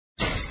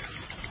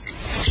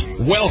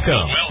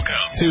Welcome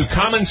to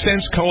Common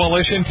Sense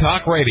Coalition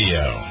Talk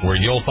Radio, where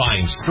you'll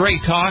find straight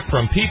talk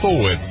from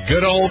people with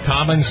good old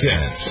common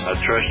sense.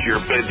 I trust your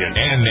opinion.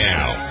 And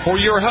now, for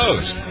your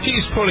host,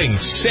 he's putting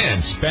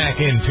sense back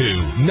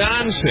into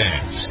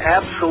nonsense.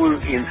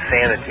 Absolute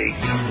insanity.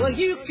 Well,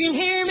 you can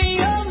hear me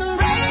on the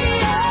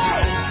radio.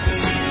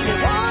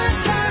 You want to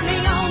turn me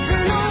on,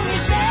 turn on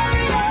your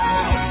stereo.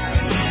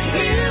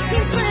 You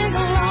can sing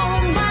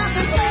along, I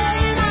can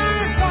play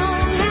my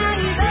song.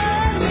 Now you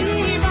done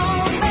me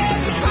wrong,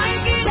 baby,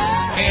 crank it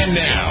up. And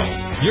now,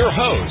 your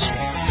host,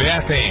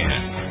 Beth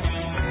Ann.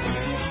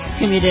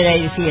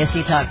 Today,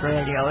 CSC Talk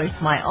Radio.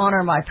 It's my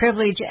honor, my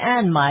privilege,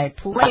 and my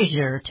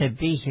pleasure to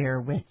be here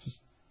with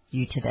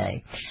you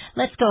today.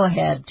 Let's go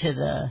ahead to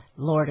the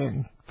Lord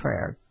in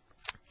prayer.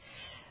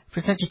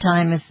 For such a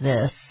time as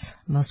this,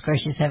 most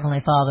gracious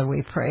Heavenly Father,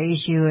 we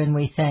praise you and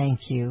we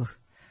thank you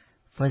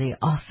for the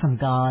awesome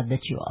God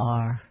that you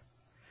are,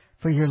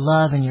 for your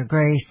love and your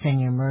grace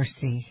and your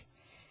mercy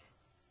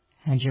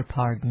and your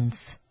pardons,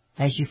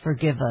 as you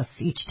forgive us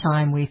each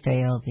time we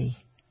fail thee.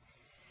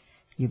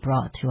 You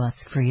brought to us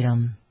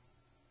freedom.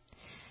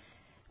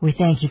 We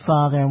thank you,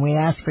 Father, and we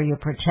ask for your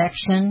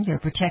protection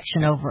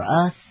over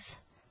us,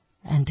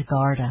 and to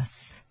guard us,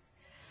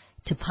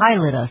 to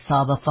pilot us,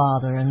 Abba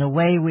Father, in the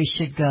way we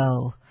should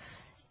go,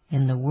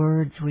 in the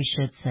words we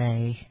should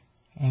say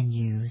and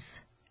use.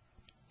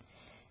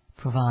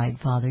 Provide,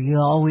 Father. You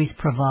always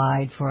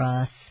provide for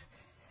us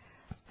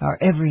our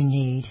every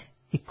need,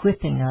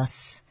 equipping us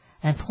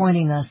and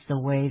pointing us the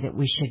way that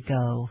we should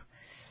go,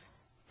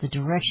 the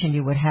direction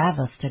you would have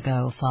us to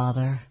go,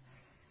 Father.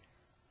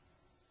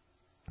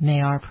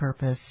 May our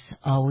purpose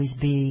always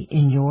be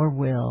in your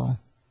will.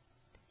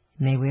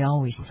 May we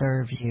always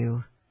serve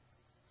you.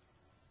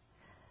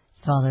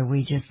 Father,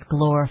 we just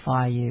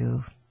glorify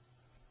you,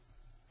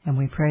 and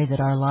we pray that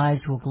our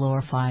lives will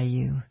glorify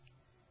you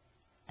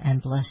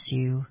and bless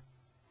you.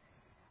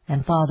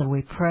 And Father,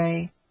 we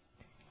pray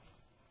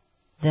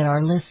that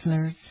our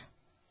listeners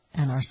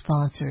and our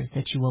sponsors,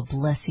 that you will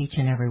bless each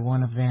and every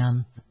one of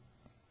them.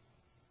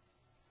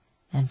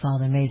 And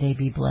Father, may they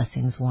be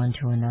blessings one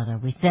to another.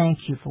 We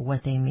thank you for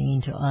what they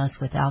mean to us.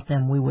 Without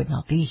them, we would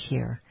not be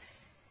here.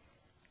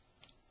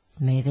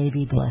 May they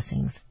be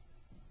blessings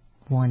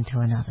one to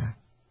another.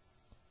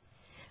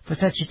 For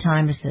such a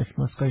time as this,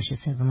 most gracious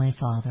Heavenly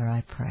Father,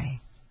 I pray.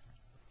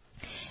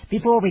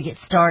 Before we get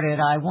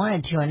started, I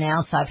wanted to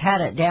announce, I've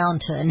had it down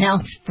to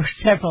announce for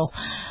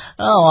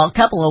a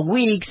couple of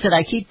weeks that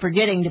I keep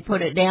forgetting to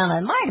put it down. I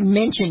might have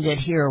mentioned it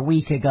here a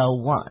week ago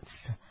once.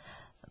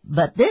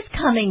 But this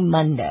coming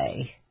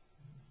Monday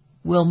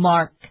will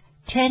mark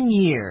 10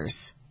 years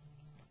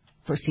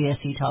for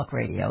CSC Talk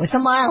Radio. It's a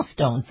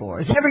milestone for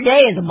us. Every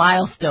day is a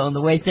milestone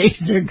the way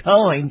things are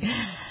going.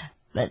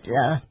 But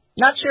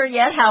not sure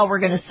yet how we're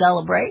going to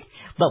celebrate,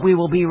 but we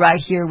will be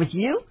right here with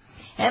you.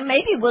 And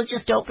maybe we'll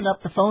just open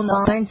up the phone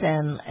lines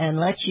and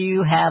let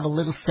you have a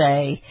little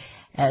say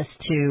as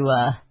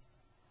to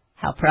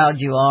how proud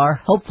you are,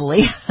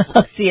 hopefully,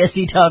 of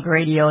CSC Talk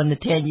Radio in the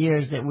 10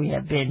 years that we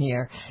have been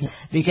here,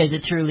 because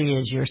it truly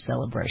is your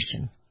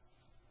celebration.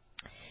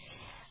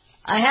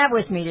 I have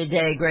with me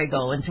today Greg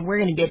Owens, and we're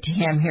going to get to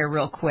him here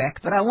real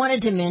quick, but I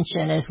wanted to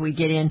mention as we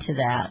get into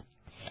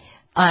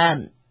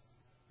that,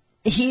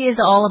 he is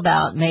all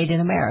about Made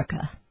in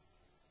America,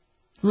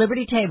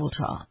 Liberty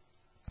Tabletop.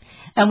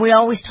 And we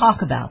always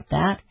talk about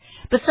that.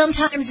 But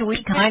sometimes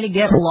we kind of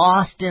get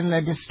lost in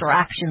the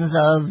distractions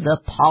of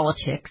the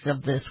politics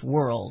of this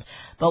world.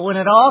 But when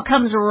it all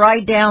comes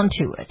right down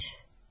to it,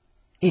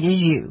 it is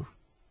you,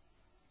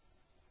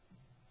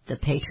 the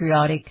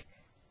patriotic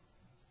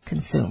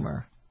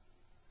consumer,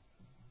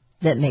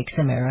 that makes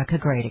America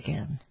great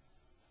again.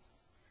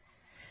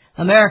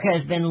 America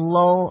has been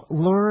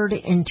lured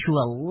into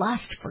a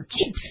lust for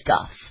cheap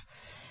stuff.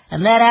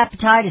 And that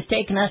appetite has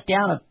taken us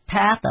down a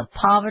path of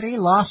poverty,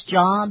 lost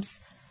jobs,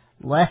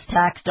 less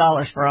tax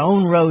dollars for our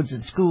own roads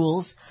and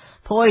schools,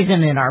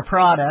 poison in our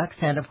products,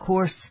 and, of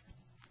course,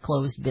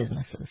 closed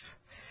businesses.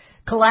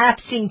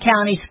 Collapsing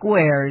county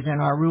squares in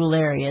our rural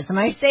areas. And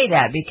I say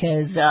that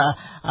because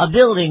a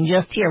building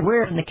just here,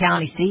 we're in the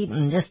county seat,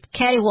 and just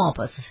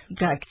cattywampus, you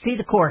can see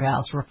the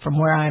courthouse from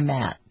where I'm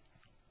at.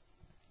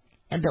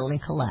 A building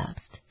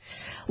collapsed.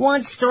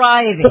 Once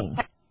thriving,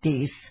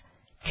 these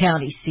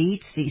county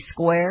seats, these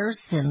squares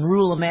in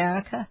rural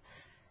America,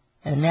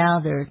 and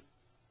now they're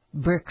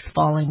bricks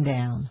falling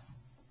down.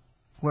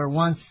 Where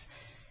once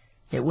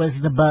it was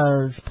the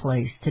buzz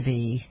place to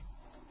be,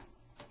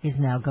 is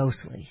now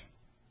ghostly.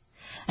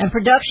 And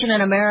production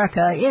in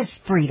America is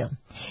freedom.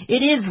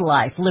 It is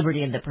life,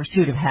 liberty, and the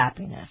pursuit of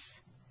happiness.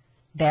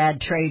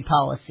 Bad trade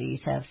policies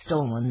have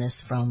stolen this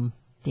from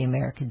the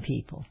American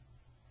people.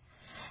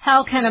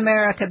 How can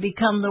America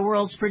become the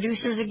world's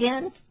producers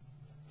again?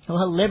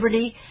 Well,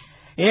 liberty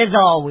is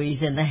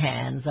always in the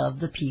hands of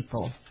the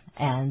people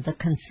and the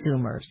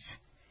consumers.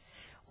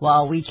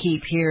 While we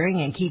keep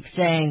hearing and keep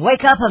saying,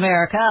 "Wake up,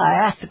 America,"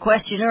 I asked the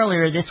question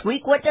earlier this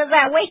week, what does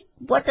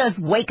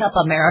Wake Up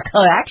America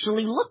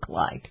actually look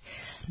like?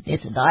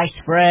 It's a nice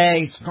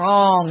phrase,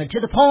 strong and to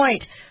the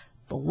point,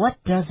 But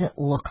what does it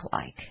look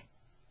like?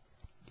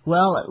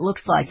 Well, it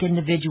looks like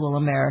individual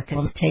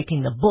Americans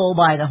taking the bull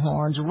by the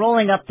horns,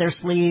 rolling up their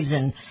sleeves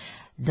and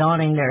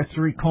donning their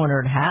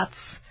three-cornered hats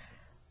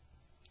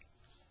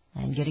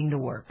and getting to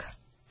work.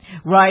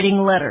 Writing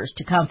letters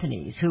to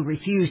companies who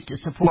refuse to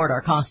support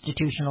our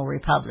constitutional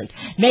republic,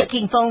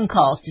 making phone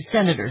calls to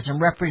senators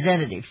and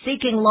representatives,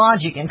 seeking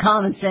logic and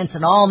common sense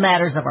in all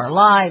matters of our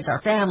lives,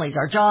 our families,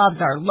 our jobs,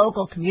 our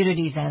local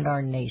communities, and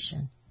our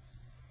nation.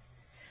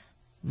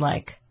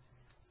 Like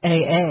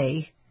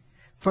AA,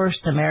 first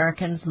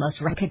Americans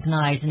must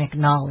recognize and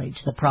acknowledge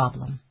the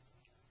problem,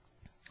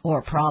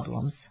 or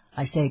problems,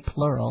 I say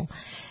plural,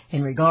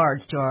 in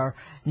regards to our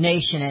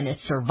nation and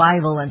its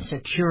survival and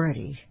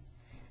security.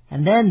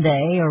 And then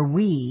they, or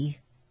we,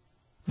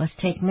 must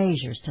take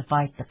measures to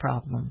fight the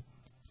problem,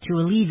 to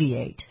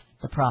alleviate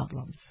the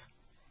problems.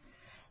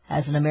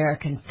 As an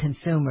American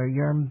consumer,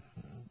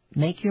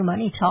 make your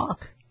money talk.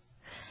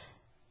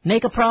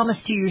 Make a promise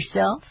to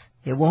yourself.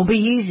 It won't be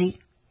easy.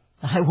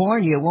 I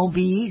warn you, it won't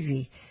be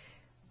easy.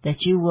 That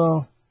you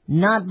will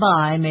not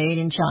buy made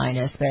in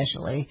China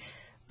especially,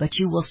 but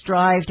you will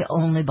strive to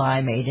only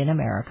buy made in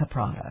America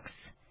products.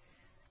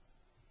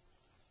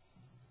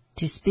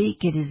 To speak,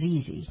 it is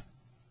easy.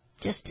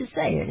 Just to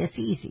say it, it's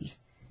easy.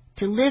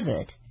 To live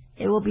it,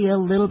 it will be a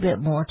little bit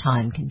more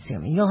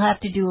time-consuming. You'll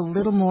have to do a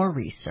little more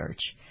research.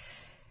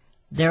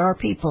 There are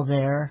people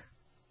there,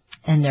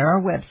 and there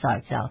are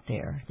websites out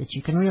there that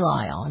you can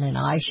rely on, and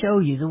I show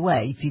you the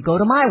way. If you go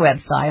to my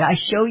website, I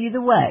show you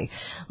the way.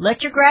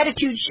 Let your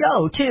gratitude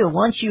show, too,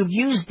 once you've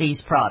used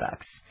these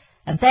products.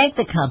 And thank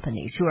the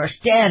companies who are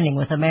standing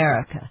with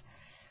America.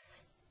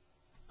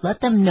 Let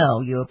them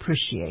know you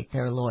appreciate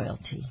their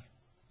loyalty.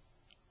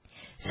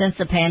 Since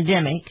the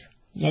pandemic,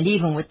 and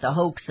even with the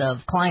hoax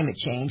of climate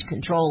change,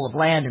 control of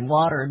land and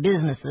water and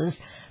businesses,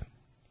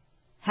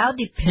 how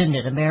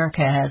dependent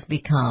America has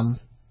become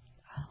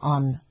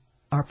on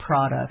our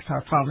products,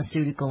 our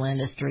pharmaceutical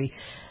industry.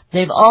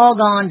 They've all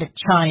gone to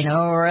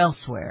China or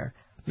elsewhere,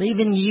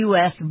 leaving the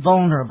U.S.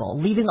 vulnerable,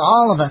 leaving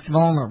all of us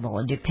vulnerable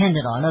and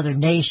dependent on other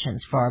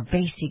nations for our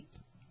basic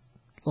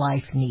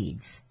life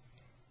needs.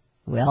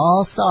 We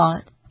all saw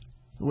it.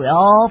 We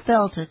all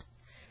felt it.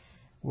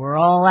 We're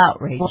all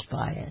outraged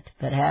by it,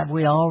 but have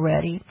we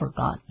already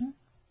forgotten?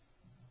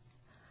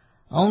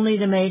 Only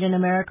the Made in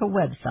America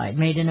website,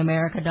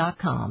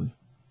 madeinamerica.com,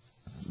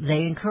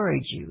 they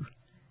encourage you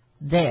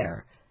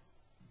there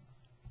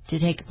to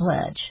take a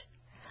pledge.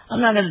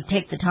 I'm not going to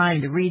take the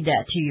time to read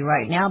that to you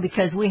right now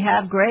because we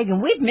have Greg,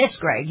 and we've missed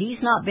Greg.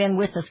 He's not been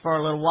with us for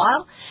a little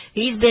while.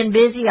 He's been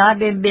busy, I've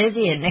been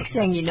busy, and next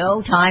thing you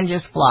know, time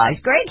just flies.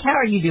 Greg, how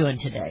are you doing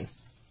today?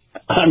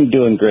 I'm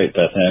doing great,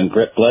 Beth Ann.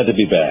 Glad to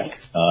be back.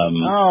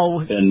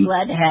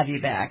 Glad to have you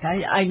back.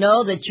 I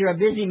know that you're a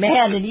busy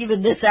man, and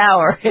even this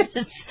hour,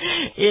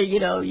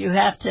 you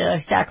have to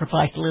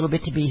sacrifice a little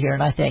bit to be here,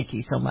 and I thank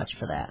you so much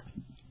for that.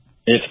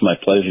 It's my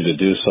pleasure to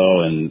do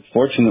so, and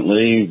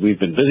fortunately, we've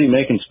been busy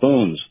making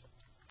spoons.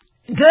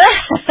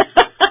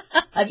 Good.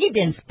 Have you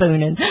been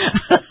spooning?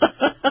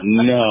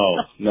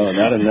 No,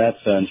 not in that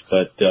sense,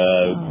 but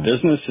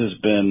business has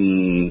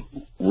been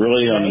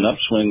really on an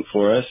upswing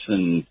for us,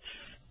 and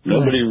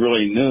nobody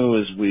really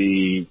knew as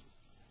we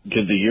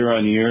did the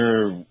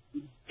year-on-year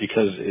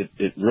because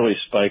it really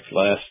spiked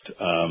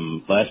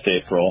last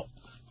April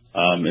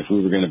if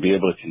we were going to be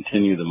able to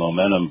continue the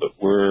momentum. But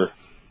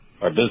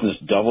our business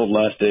doubled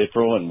last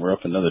April, and we're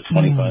up another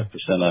 25%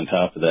 on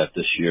top of that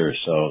this year.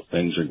 So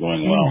things are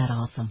going well. Isn't that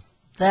awesome?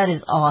 That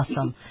is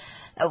awesome.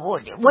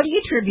 What do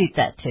you attribute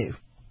that to?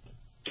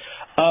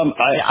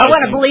 I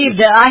want to believe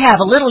that I have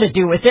a little to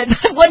do with it,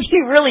 but what do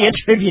you really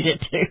attribute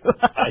it to?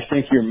 I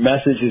think your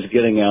message is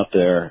getting out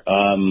there.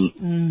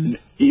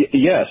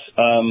 Yes,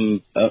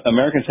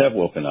 Americans have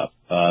woken up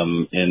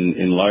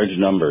in large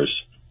numbers.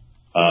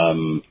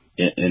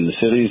 In the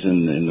cities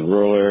and in the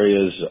rural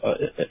areas,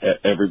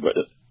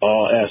 everybody,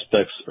 all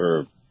aspects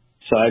or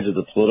sides of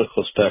the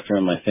political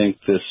spectrum. I think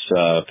this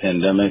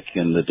pandemic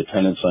and the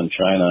dependence on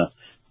China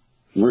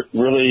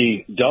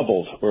really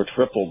doubled or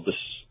tripled the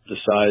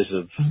size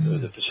of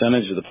the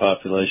percentage of the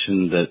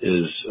population that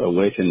is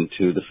awakened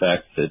to the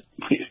fact that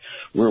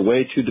we're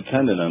way too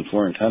dependent on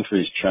foreign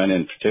countries, China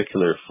in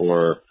particular,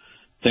 for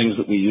things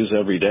that we use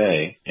every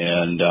day.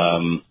 And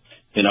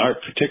in our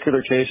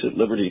particular case at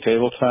Liberty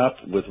Tabletop,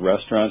 with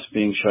restaurants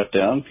being shut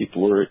down,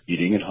 people were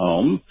eating at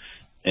home,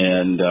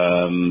 and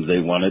they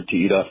wanted to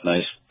eat off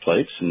nice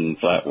plates and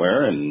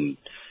flatware and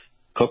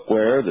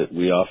cookware that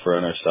we offer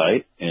on our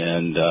site,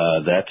 and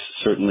that's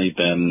certainly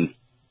been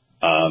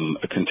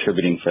a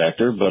contributing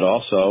factor. But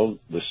also,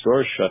 with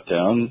stores shut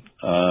down,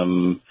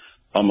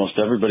 almost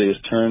everybody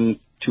has turned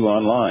to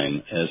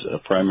online as a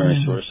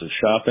primary source of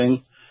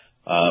shopping.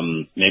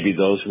 Maybe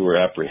those who were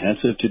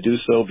apprehensive to do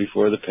so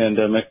before the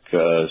pandemic,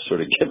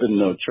 sort of given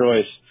no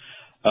choice,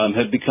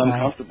 have become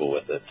comfortable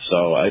with it.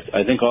 So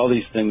I think all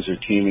these things are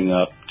teaming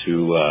up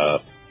to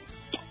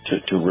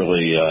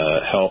really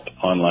help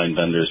online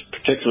vendors,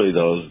 particularly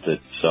those that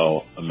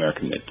sell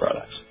American-made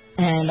products.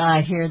 And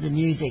I hear the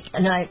music.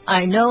 And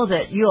I know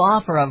that you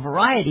offer a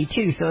variety,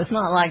 too, so it's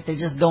not like they're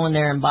just going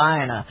there and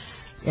buying a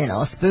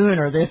spoon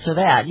or this or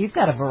that. You've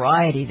got a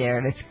variety there,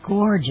 and it's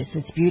gorgeous.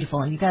 It's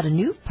beautiful, and you've got a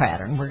new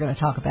pattern. We're going to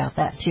talk about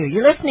that, too.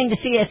 You're listening to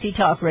CSC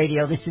Talk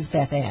Radio. This is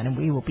Beth Ann, and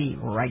we will be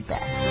right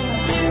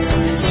back.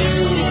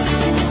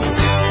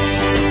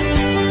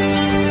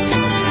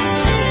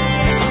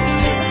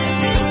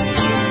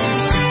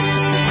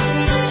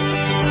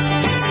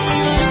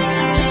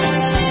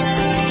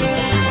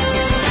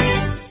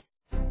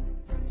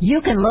 You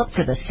can look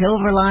for the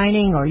silver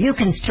lining, or you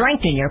can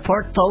strengthen your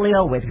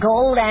portfolio with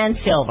gold and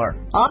silver.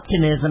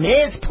 Optimism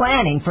is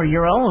planning for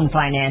your own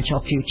financial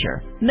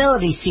future.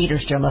 Melody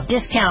Cedarstrom of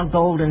Discount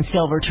Gold and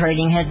Silver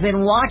Trading has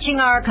been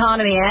watching our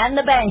economy and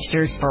the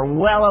banksters for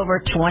well over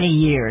 20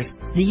 years.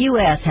 The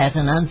U.S. has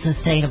an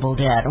unsustainable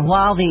debt, and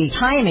while the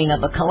timing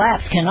of a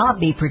collapse cannot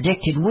be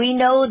predicted, we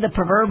know the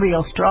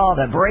proverbial straw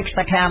that breaks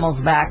the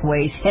camel's back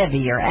weighs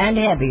heavier and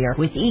heavier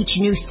with each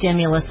new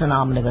stimulus and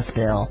omnibus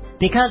bill.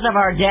 Because of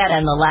our debt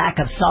and the lack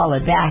of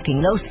solid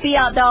backing, those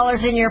fiat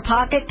dollars in your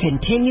pocket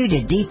continue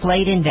to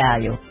deflate in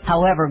value.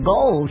 However,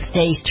 gold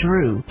stays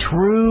true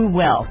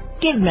wealth.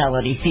 Give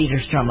Melody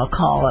Cedarstrom a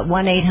call at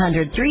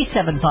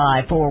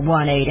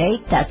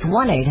 1-800-375-4188. That's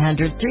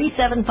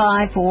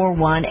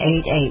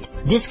 1-800-375-4188.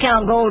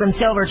 Discount Gold and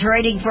Silver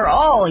Trading for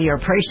all your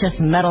precious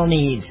metal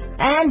needs.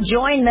 And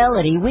join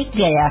Melody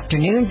weekday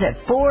afternoons at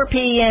 4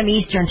 p.m.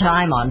 Eastern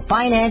Time on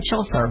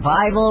Financial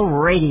Survival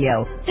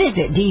Radio.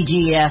 Visit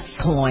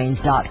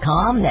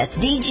DGScoins.com. That's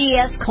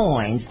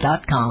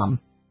DGScoins.com.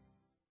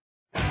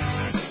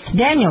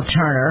 Daniel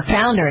Turner,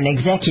 founder and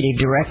executive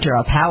director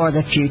of Power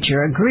the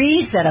Future,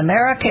 agrees that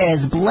America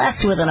is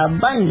blessed with an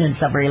abundance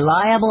of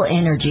reliable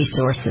energy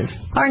sources.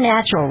 Our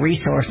natural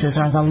resources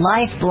are the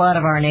lifeblood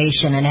of our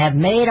nation and have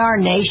made our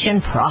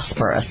nation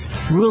prosperous.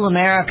 Rural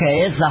America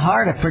is the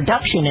heart of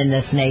production in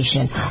this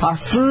nation. Our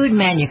food,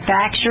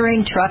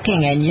 manufacturing,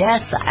 trucking, and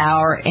yes,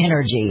 our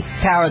energy.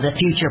 Power the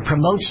Future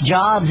promotes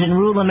jobs in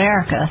rural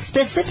America,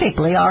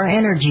 specifically our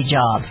energy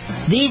jobs.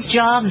 These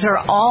jobs are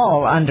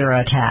all under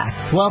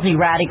attack. Wealthy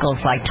radicals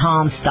like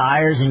Tom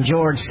Stiers and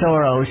George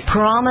Soros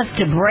promise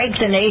to break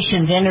the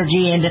nation's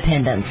energy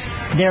independence.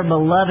 Their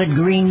beloved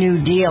Green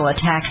New Deal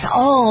attacks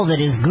all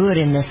that is good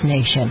in this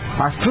nation.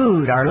 Our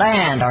food, our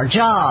land, our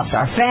jobs,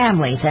 our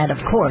families, and of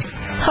course,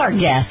 our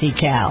gassy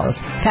cows.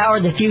 Power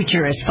the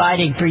Future is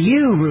fighting for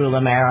you, rural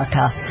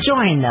America.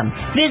 Join them.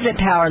 Visit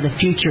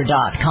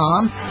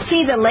PowerTheFuture.com.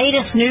 See the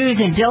latest news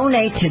and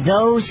donate to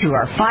those who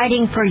are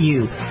fighting for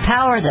you.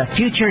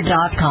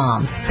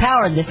 PowerTheFuture.com.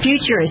 Power the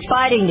Future is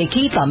fighting to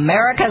keep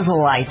America's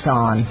lights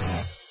on.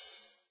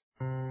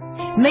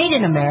 Made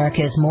in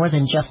America is more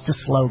than just a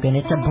slogan.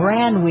 It's a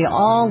brand we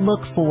all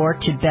look for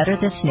to better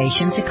this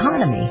nation's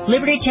economy.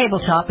 Liberty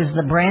Tabletop is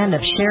the brand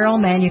of Sherrill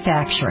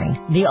Manufacturing.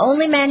 The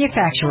only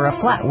manufacturer of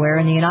flatware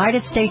in the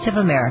United States of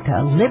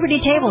America,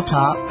 Liberty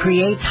Tabletop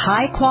creates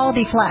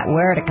high-quality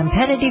flatware at a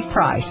competitive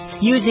price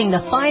using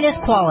the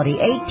finest quality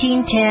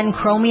 1810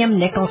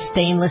 chromium nickel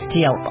stainless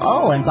steel.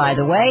 Oh, and by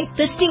the way,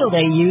 the steel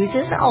they use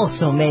is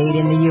also made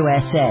in the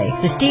USA.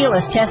 The steel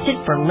is tested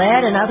for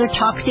lead and other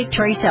toxic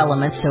trace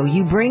elements, so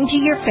you bring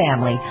to your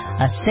family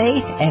a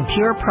safe and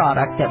pure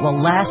product that will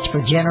last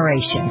for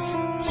generations.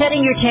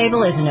 Setting your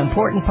table is an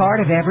important part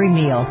of every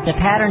meal. The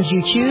patterns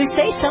you choose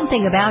say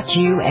something about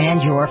you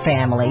and your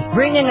family.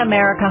 Bringing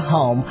America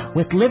home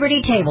with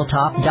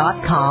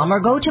LibertyTabletop.com, or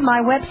go to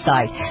my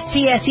website,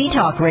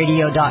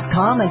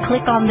 CSETalkRadio.com, and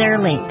click on their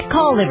link.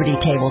 Call Liberty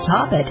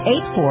Tabletop at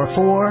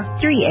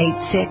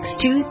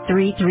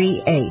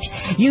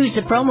 844-386-2338. Use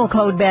the promo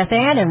code Beth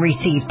Ann and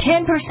receive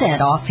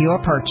 10% off your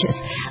purchase.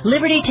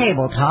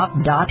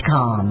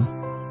 LibertyTabletop.com.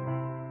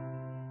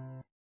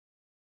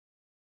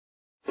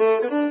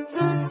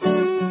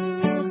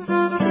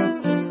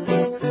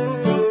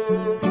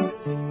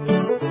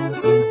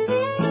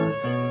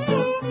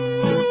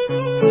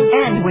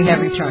 And we have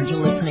returned to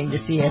listening to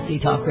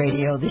CSC Talk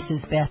Radio. This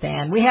is Beth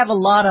Ann. We have a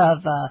lot of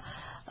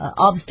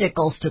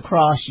obstacles to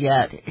cross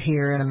yet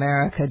here in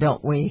America,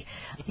 don't we,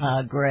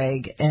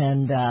 Greg?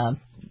 And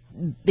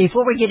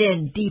before we get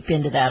in deep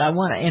into that, I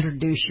want to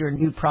introduce your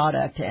new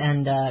product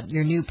and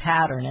your new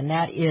pattern, and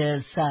that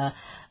is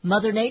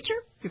Mother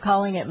Nature. You're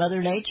calling it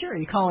Mother Nature, or are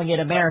you calling it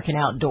American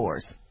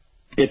Outdoors?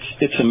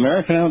 It's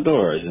American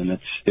Outdoors, and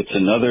it's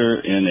another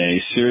in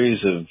a series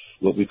of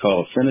what we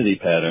call affinity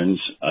patterns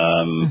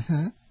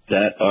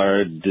that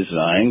are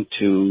designed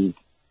to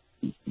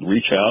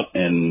reach out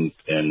and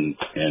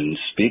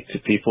speak to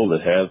people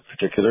that have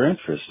particular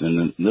interests.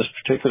 And in this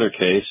particular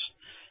case,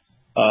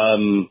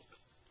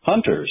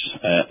 hunters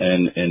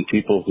and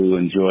people who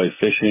enjoy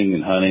fishing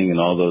and hunting and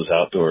all those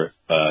outdoor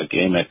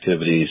game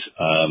activities.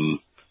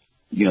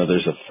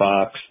 There's a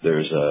fox,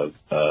 there's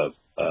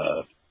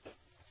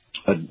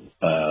I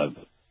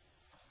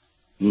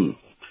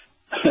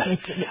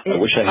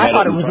wish I had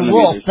thought it was a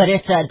wolf, me. but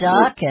it's a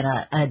duck and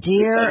a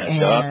deer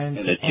and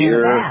a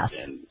deer and a bass.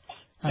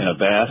 and a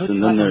bass,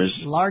 and then there's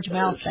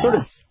largemouth bass. Sort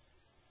of,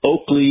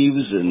 oak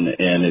leaves, and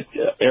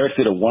Eric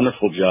did a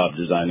wonderful job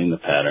designing the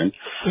pattern.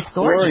 It's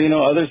gorgeous.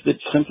 Or, others that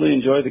simply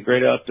enjoy the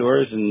great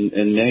outdoors and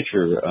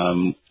nature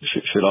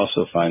should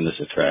also find this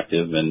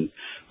attractive. And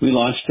we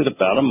launched it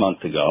about a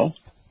month ago,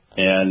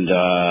 and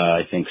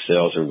I think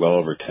sales are well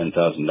over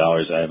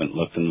 $10,000. I haven't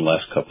looked in the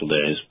last couple of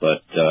days,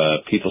 but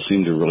people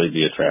seem to really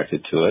be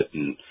attracted to it.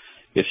 And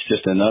it's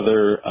just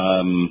another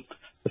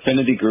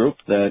affinity group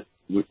that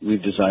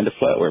we've designed a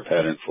flatware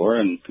pattern for,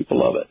 and people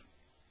love it.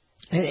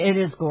 It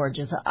is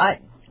gorgeous. I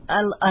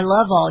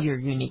love all your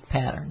unique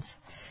patterns,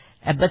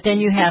 but then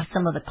you have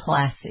some of the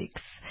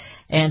classics,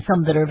 and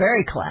some that are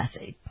very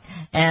classic,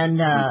 and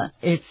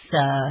it's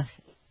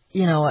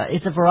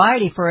a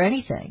variety for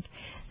anything.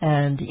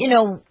 And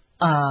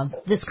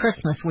this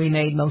Christmas we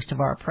made most of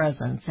our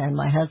presents, and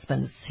my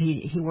husband's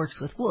he works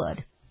with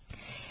wood,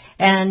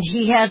 and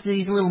he has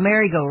these little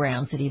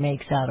merry-go-rounds that he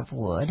makes out of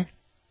wood.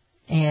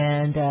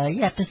 And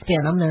you have to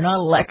spin them. They're not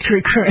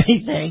electric or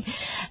anything.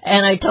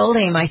 And I told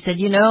him, I said,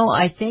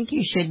 I think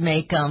you should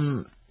make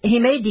them. He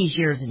made these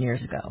years and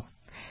years ago.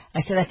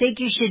 I said, I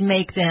think you should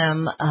make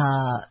them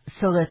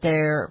so that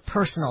they're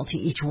personal to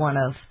each one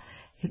of.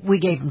 We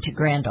gave them to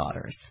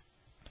granddaughters.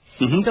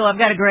 Mm-hmm. So I've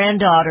got a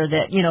granddaughter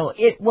that,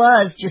 it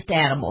was just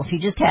animals. He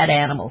just had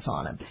animals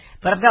on him.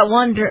 But I've got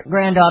one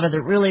granddaughter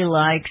that really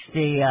likes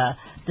the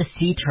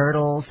sea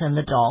turtles and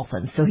the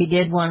dolphins. So he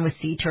did one with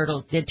sea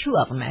turtles, did two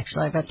of them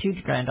actually. I've got two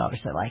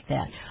granddaughters that like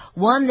that.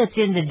 One that's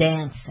into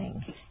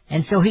dancing.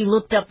 And so he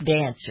looked up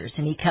dancers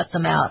and he cut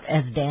them out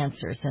as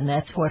dancers. And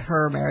that's what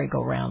her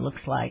merry-go-round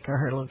looks like, or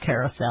her little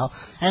carousel.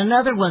 And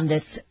another one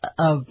that's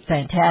a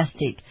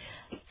fantastic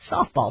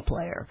softball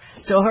player.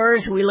 So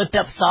hers, we looked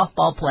up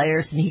softball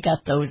players, and he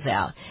got those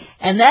out.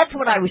 And that's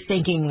what I was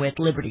thinking with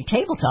Liberty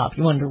Tabletop.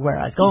 You wonder where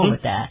I was going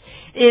with that.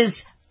 Is,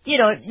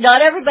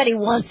 not everybody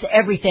wants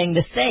everything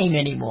the same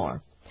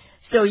anymore.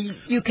 So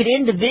you could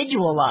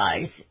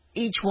individualize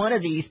each one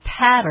of these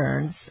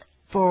patterns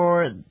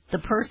for the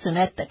person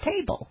at the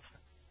table.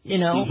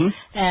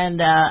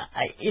 And,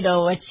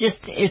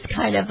 it's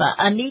kind of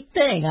a neat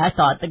thing. I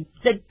thought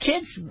the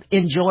kids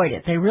enjoyed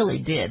it. They really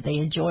did. They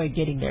enjoyed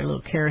getting their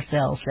little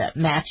carousels that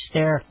matched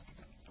their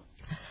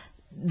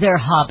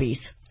hobbies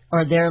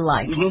or their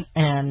likes.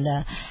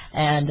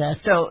 Mm-hmm.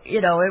 So,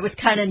 it was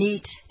kind of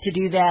neat to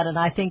do that. And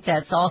I think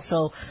that's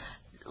also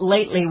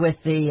lately with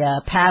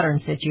the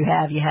patterns that you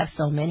have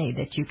so many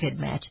that you could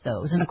match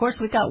those. And of course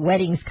we've got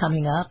weddings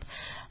coming up,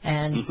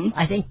 and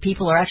I think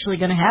people are actually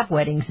going to have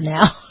weddings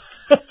now.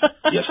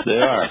 Yes, they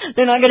are.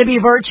 They're not going to be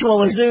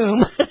virtual or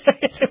Zoom. They're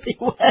going to be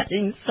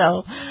weddings.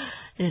 So,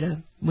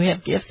 we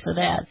have gifts for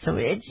that. So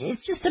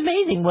it's just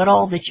amazing what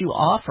all that you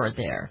offer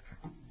there.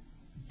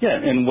 Yeah,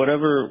 and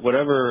whatever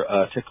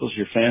tickles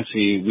your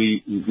fancy,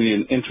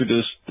 we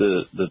introduced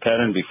the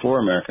pattern before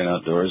American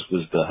Outdoors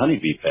was the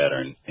honeybee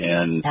pattern,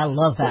 and I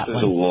love that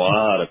there's one. a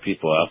lot of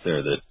people out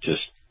there that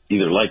just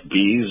either like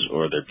bees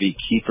or they're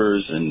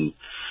beekeepers, and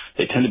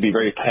they tend to be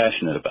very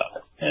passionate about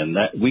it, and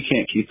that we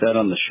can't keep that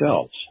on the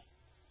shelves.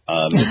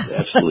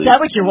 Absolutely.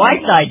 That was your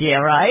wife's idea,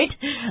 right?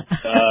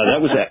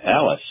 That was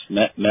Alice,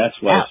 Matt's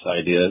wife's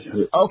idea.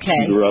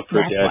 Okay. She grew up,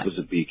 her Matt's dad wife. was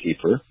a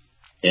beekeeper.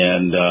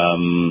 And,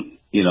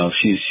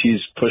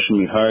 she's pushing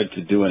me hard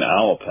to do an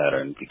owl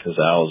pattern because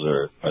owls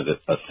are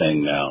a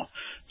thing now.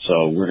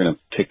 So we're going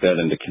to take that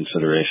into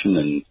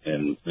consideration,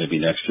 and maybe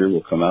next year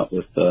we'll come out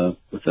with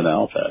an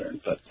owl pattern.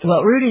 But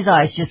well, Rudy's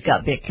eyes just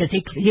got big because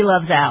he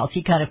loves owls.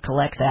 He kind of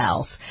collects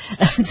owls,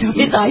 so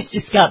his eyes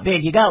just got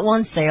big. You got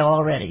one sale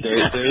already.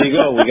 There you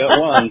go. We got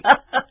one.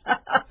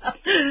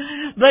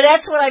 But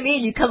that's what I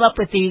mean. You come up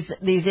with these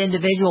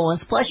individual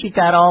ones. Plus, you've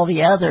got all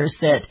the others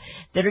that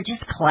are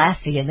just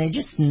classy and they're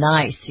just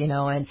nice,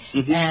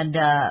 And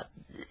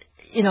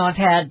I've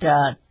had.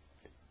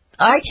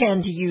 I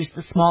tend to use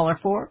the smaller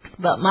forks,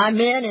 but my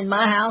men in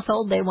my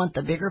household, they want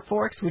the bigger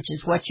forks, which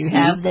is what you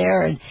have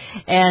there,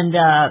 and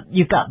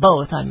you've got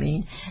both, I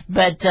mean.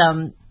 But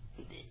so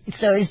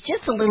it's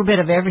just a little bit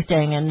of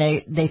everything, and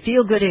they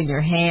feel good in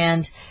your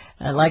hand.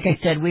 Like I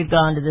said, we've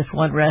gone to this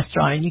one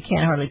restaurant, and you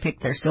can't hardly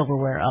pick their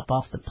silverware up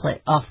off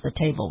the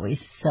table.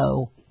 It's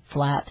so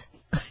flat.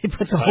 It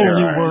puts a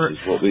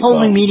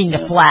whole new meaning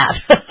to flat.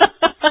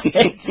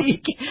 So you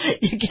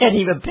can't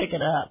even pick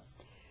it up.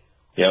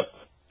 Yep.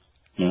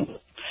 Yeah.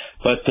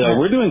 But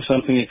we're doing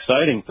something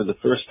exciting for the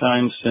first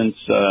time since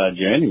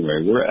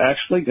January. We're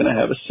actually going to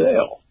have a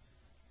sale.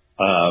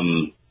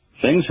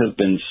 Things have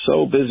been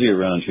so busy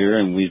around here,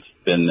 and we've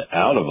been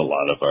out of a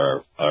lot of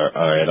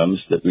our items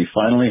that we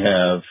finally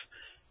have,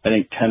 I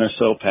think, 10 or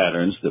so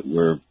patterns that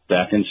we're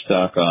back in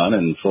stock on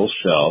and full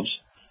shelves.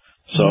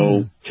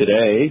 So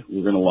today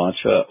we're going to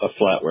launch a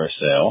flatware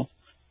sale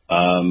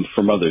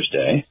for Mother's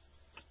Day.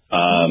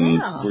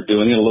 We're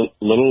doing it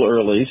a little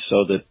early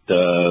so that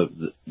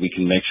we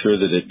can make sure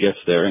that it gets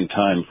there in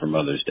time for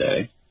Mother's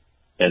Day.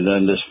 And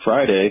then this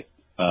Friday,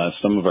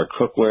 some of our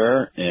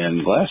cookware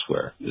and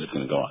glassware is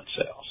going to go on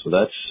sale. So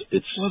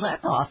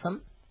that's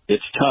awesome.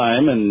 It's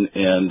time, and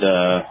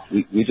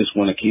we just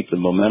want to keep the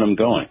momentum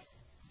going.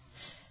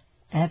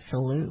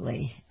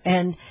 Absolutely.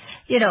 And,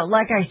 you know,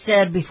 like I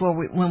said before,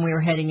 when we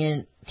were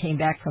came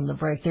back from the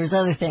break, there's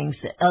other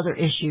other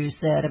issues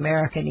that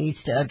America needs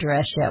to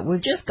address yet. We're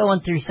just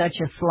going through such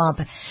a slump.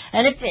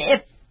 And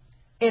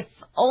if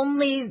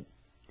only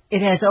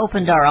it has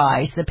opened our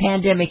eyes, the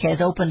pandemic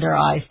has opened our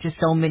eyes to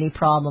so many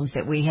problems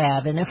that we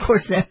have. And, of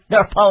course,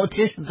 our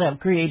politicians have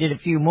created a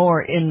few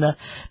more in the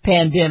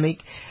pandemic.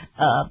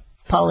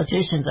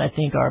 Politicians, I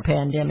think, are a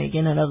pandemic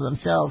in and of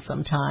themselves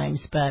sometimes.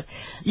 But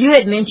you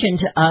had mentioned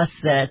to us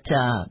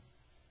that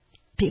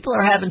people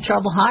are having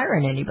trouble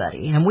hiring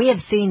anybody, and we have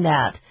seen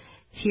that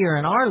here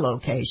in our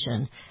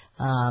location.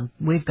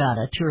 We've got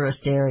a tourist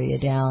area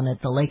down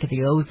at the Lake of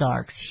the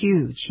Ozarks,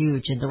 huge,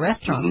 and the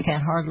restaurants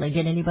can't hardly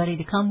get anybody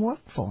to come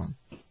work for them.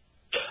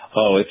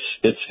 Oh,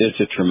 it's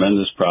a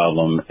tremendous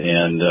problem,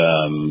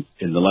 and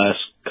in the last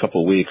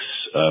couple weeks,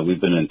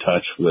 we've been in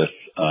touch with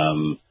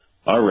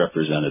our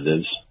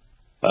representatives,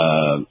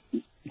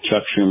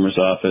 Chuck Schumer's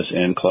office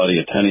and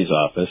Claudia Tenney's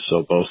office,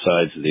 so both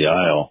sides of the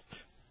aisle.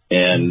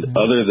 And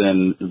other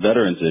than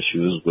veterans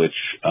issues, which,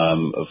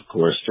 of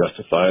course,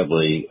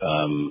 justifiably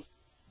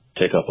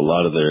take up a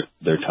lot of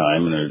their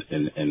time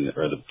and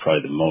are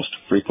probably the most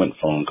frequent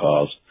phone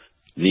calls,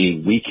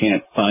 the we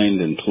can't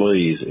find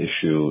employees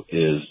issue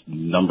is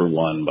number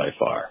one by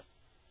far.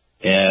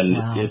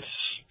 And it's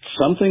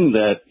something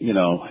that, you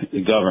know,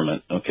 the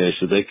government, okay,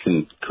 so they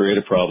can create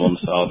a problem,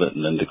 solve it,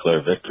 and then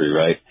declare victory,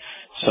 right?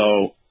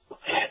 So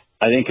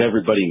I think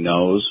everybody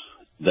knows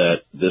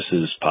that this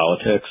is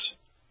politics.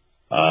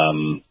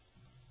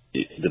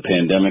 The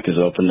pandemic has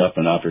opened up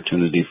an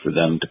opportunity for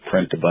them to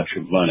print a bunch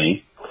of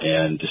money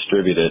and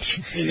distribute it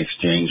in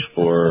exchange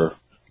for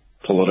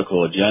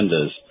political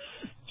agendas.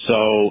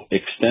 So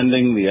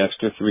extending the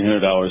extra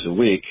 $300 a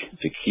week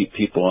to keep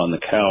people on the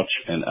couch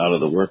and out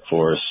of the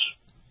workforce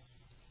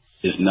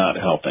is not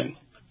helping.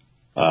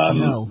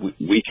 No.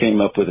 We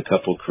came up with a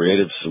couple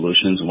creative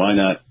solutions. Why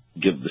not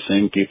give the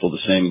same people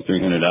the same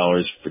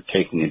 $300 for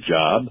taking a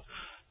job?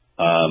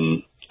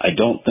 I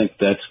don't think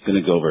that's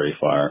going to go very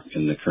far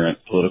in the current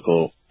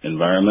political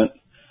environment.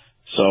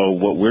 So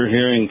what we're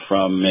hearing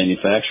from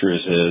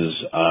manufacturers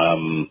is,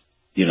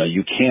 you know,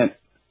 you can't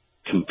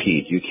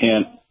compete. You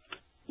can't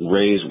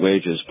raise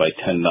wages by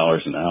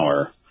 $10 an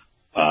hour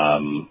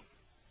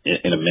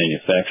in a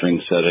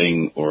manufacturing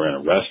setting or in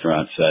a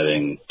restaurant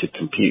setting to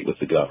compete with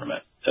the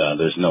government.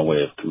 There's no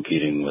way of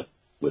competing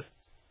with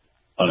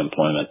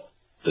unemployment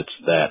that's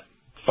that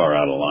far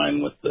out of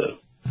line with the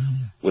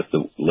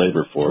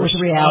labor force.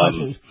 With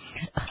reality.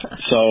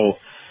 So,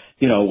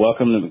 you know,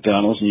 welcome to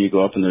McDonald's, and you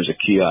go up and there's a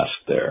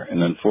kiosk there.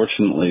 And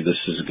unfortunately, this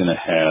is going to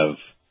have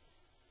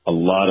a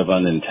lot of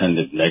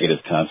unintended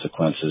negative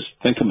consequences.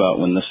 Think about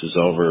when this is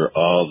over,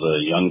 all the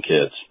young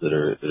kids that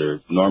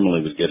are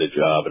normally would get a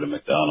job at a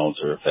McDonald's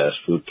or a fast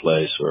food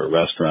place or a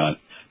restaurant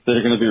that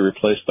are going to be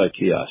replaced by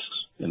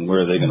kiosks. And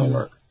where are they going to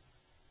work?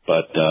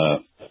 But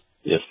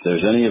if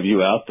there's any of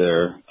you out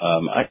there,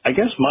 I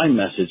guess my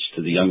message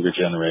to the younger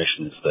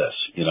generation is this.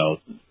 You know,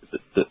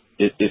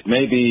 it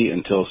may be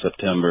until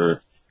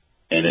September,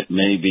 and it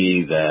may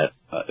be that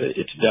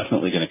it's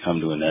definitely going to come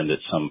to an end at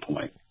some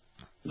point.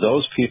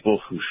 Those people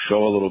who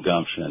show a little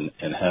gumption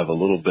and have a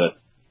little bit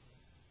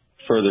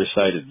further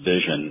sighted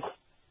vision,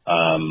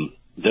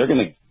 they're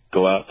going to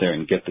go out there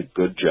and get the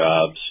good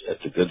jobs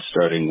at the good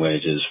starting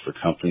wages for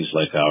companies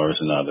like ours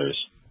and others.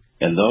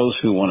 And those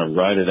who want to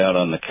ride it out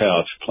on the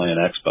couch playing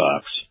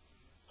Xbox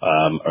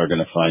are going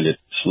to find it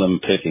slim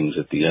pickings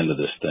at the end of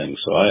this thing.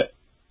 So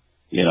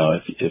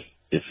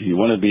if you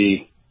want to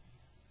be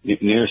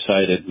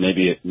nearsighted,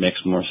 maybe it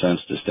makes more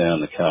sense to stay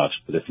on the couch.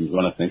 But if you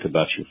want to think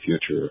about your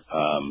future,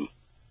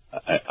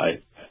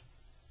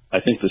 I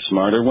think the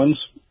smarter ones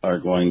are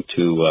going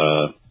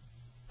to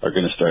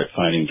start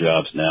finding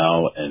jobs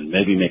now and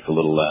maybe make a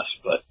little less,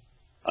 but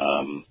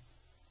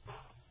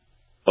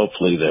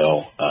hopefully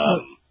they'll.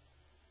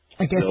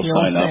 I guess the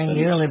old saying,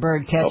 the early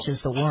bird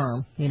catches the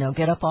worm. You know,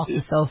 get up off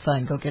the sofa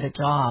and go get a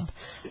job,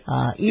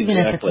 even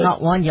if it's not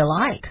one you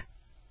like.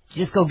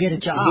 Just go get a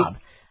job.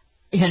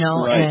 You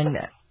know, right.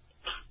 And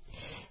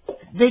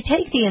they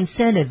take the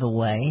incentive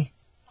away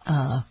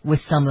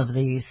with some of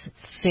these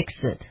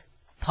fix-it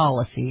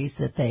policies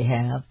that they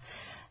have.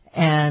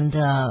 And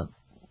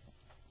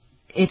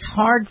it's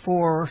hard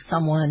for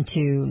someone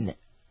to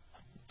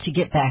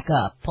get back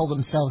up, pull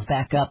themselves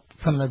back up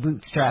from their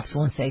bootstraps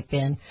once they've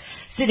been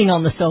sitting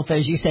on the sofa,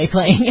 as you say,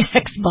 playing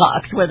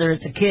Xbox, whether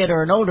it's a kid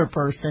or an older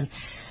person.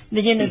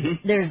 You know,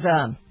 there's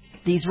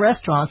these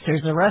restaurants.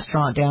 There's a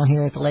restaurant down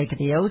here at the Lake of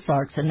the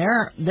Ozarks, and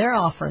they're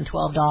offering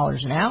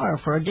 $12 an hour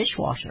for a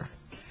dishwasher.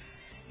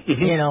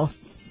 You know,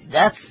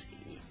 that's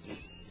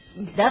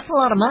a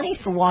lot of money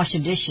for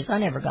washing dishes. I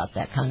never got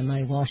that kind of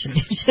money washing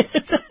dishes.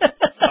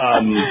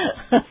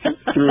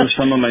 Through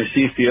some of my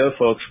CCO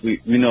folks, we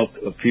know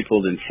of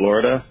people in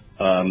Florida.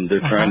 They're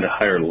trying to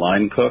hire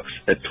line cooks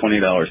at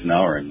 $20 an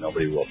hour, and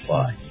nobody will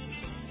apply.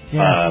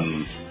 Yeah.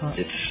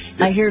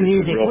 I hear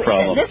music. A real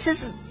problem.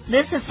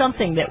 This is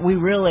something that we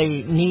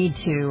really need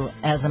to,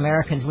 as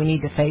Americans, we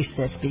need to face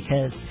this,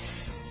 because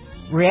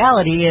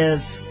reality is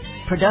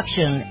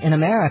production in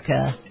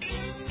America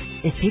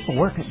is people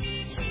working.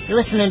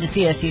 You're listening to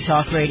CSC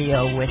Talk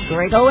Radio with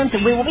Greg Owens,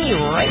 and we will be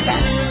right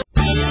back.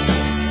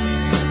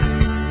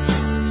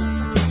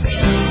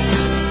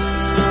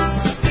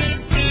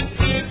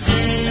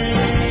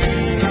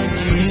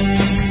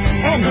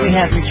 And we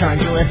have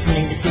returned to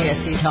listening to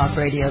CSC Talk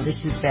Radio. This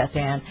is Beth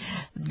Ann.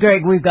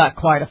 Greg, we've got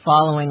quite a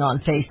following on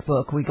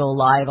Facebook. We go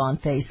live on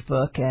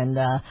Facebook, and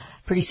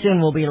pretty soon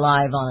we'll be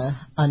live on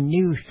a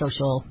new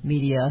social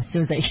media. As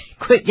soon as they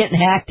quit getting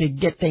hacked and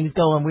get things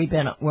going,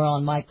 we're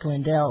on Mike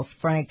Lindell's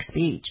Frank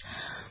Speech.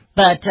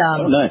 But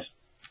nice.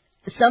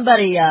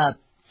 Somebody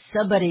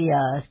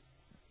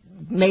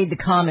made the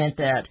comment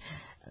that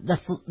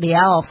the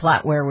owl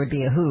flatware would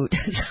be a hoot.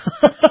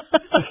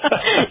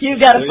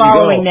 You've got a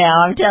following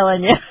now, I'm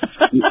telling you.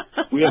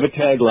 We have a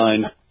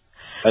tagline.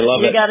 I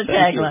love it. You got a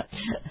tagline.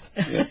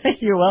 Yeah.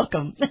 You're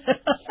welcome.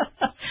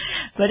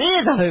 But it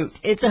is a hoot.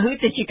 It's a hoot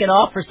that you can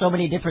offer so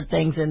many different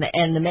things, and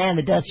the man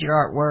that does your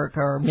artwork,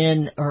 or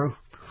men or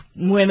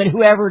women,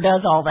 whoever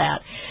does all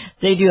that,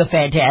 they do a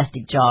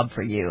fantastic job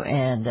for you,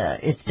 and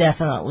it's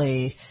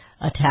definitely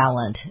a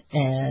talent,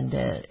 and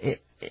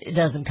it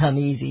doesn't come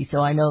easy,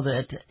 so I know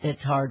that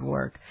it's hard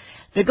work.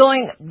 But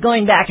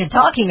going back and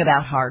talking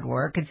about hard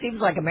work, it seems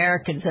like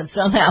Americans have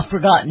somehow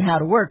forgotten how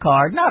to work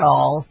hard. Not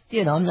all,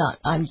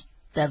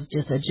 that's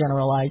just a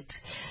generalized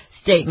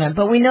statement,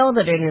 but we know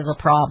that it is a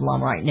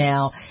problem right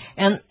now,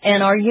 and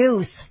our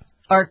youth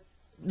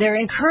they're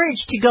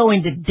encouraged to go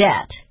into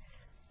debt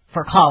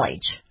for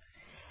college.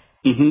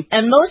 Mm-hmm.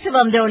 And most of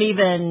them don't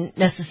even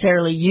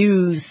necessarily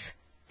use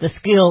the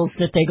skills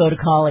that they go to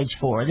college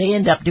for. They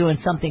end up doing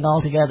something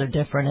altogether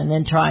different and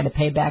then trying to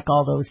pay back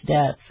all those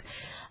debts.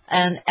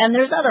 And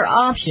there's other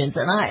options,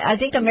 and I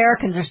think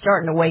Americans are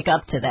starting to wake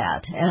up to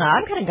that. And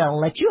I'm kind of going to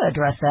let you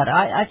address that.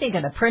 I think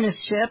an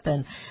apprenticeship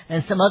and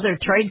some other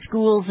trade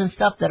schools and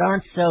stuff that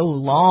aren't so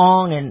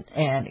long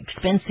and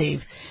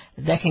expensive,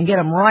 that can get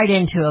them right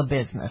into a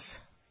business.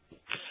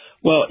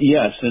 Well,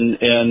 yes,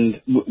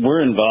 and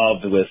we're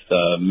involved with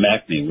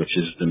MACNY, which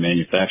is the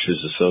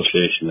Manufacturers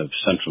Association of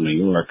Central New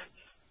York,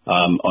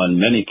 on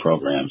many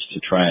programs to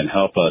try and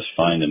help us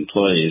find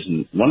employees.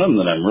 And one of them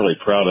that I'm really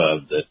proud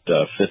of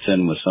that fits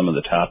in with some of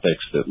the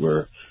topics that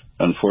we're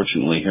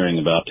unfortunately hearing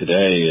about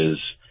today is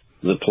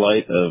the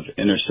plight of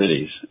inner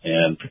cities,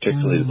 and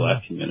particularly the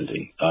Black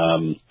community.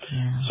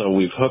 So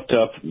we've hooked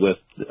up with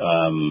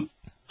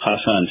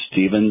Hassan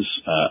Stevens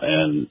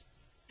and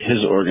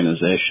his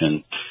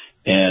organization.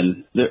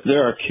 And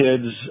there are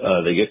kids,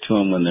 they get to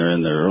them when they're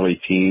in their early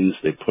teens.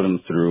 They put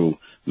them through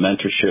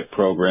mentorship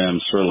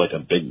programs, sort of like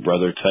a Big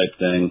Brother type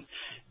thing.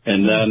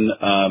 And then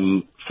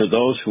for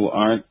those who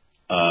aren't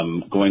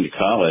going to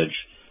college,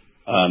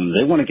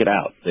 they want to get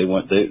out. They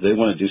want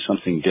to do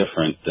something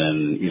different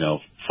than,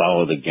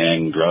 follow the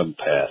gang drug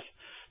path.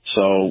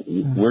 So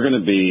we're going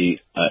to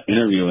be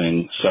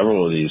interviewing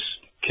several of these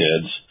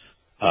kids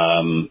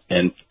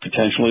and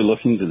potentially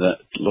looking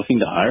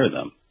to hire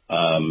them.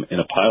 In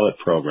a pilot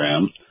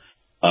program.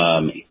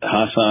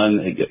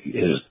 Hassan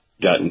has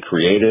gotten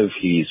creative.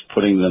 He's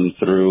putting them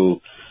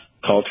through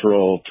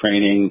cultural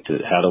training to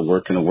how to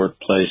work in a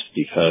workplace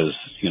because,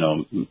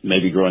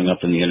 maybe growing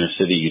up in the inner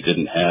city, you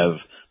didn't have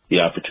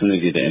the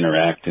opportunity to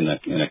interact in a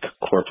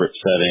corporate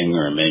setting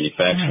or a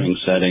manufacturing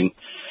setting.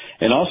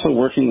 And also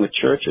working with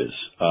churches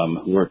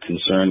who are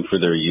concerned for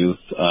their youth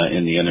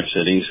in the inner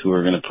cities, who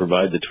are going to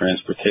provide the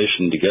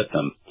transportation to get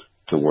them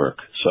to work.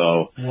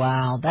 So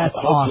wow, that's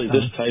hopefully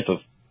awesome. This type of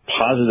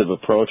positive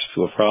approach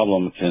to a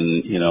problem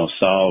can,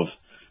 solve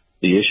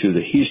the issue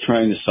that he's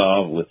trying to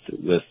solve with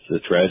the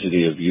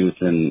tragedy of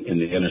youth in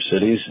the inner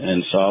cities,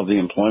 and solve the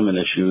employment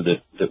issue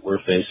that we're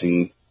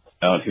facing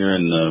out here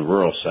in the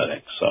rural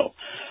setting. So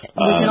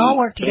we can all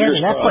work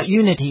together. That's what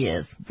unity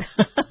is.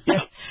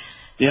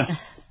 Yeah.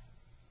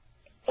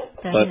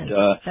 That's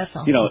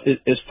awesome.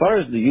 As far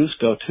as the youth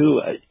go,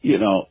 too,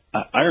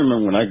 I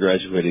remember when I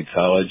graduated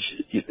college,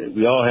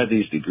 we all had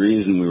these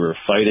degrees and we were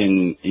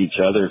fighting each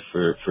other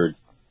for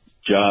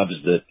jobs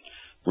that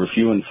were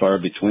few and far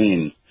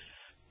between.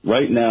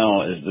 Right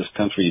now, as this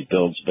country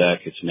builds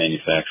back its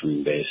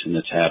manufacturing base, and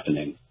it's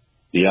happening,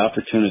 the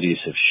opportunities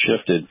have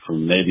shifted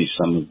from maybe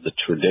some of the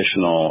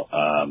traditional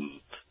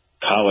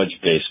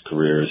college-based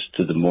careers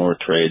to the more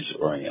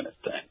trades-oriented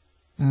thing.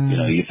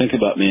 You think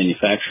about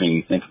manufacturing,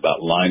 you think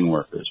about line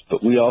workers,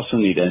 but we also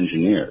need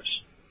engineers.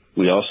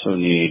 We also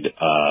need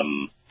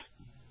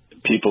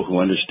people who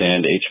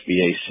understand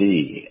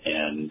HVAC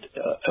and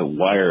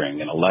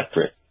wiring and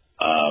electric.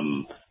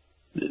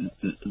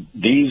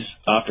 These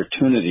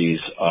opportunities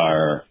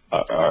are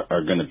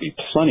going to be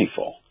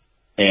plentiful,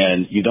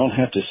 and you don't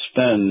have to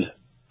spend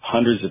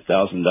hundreds of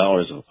thousands of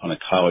dollars on a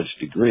college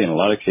degree. In a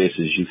lot of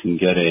cases, you can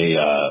get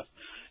a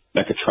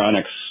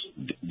mechatronics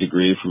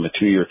degree from a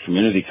 2-year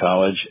community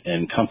college,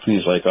 and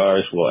companies like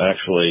ours will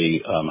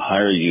actually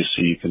hire you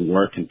so you can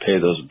work and pay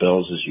those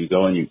bills as you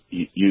go, and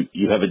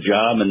you have a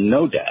job and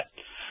no debt.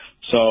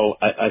 So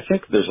I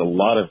think there's a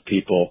lot of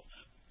people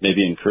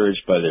maybe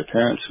encouraged by their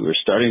parents who are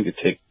starting to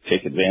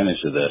take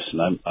advantage of this,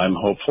 and I'm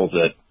hopeful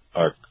that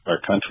our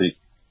country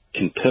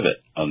can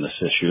pivot on this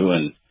issue,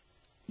 and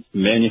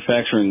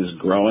manufacturing is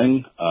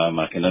growing.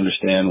 I can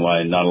understand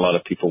why not a lot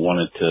of people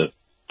wanted to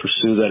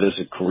pursue that as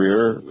a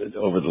career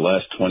over the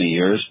last 20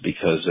 years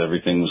because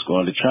everything was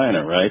going to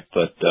China, right?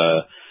 But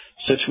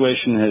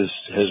situation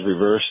has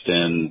reversed,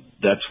 and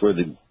that's where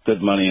the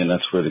good money and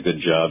that's where the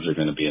good jobs are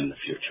going to be in the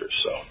future.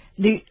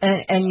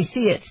 And you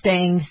see it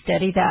staying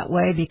steady that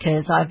way,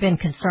 because I've been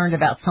concerned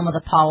about some of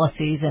the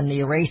policies and the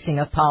erasing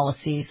of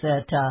policies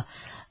that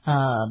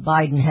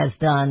Biden has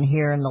done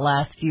here in the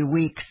last few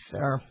weeks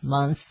or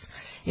months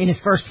in his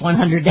first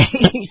 100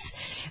 days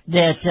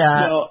that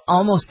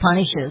almost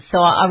punishes. So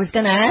I was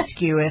going to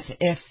ask you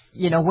if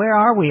where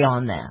are we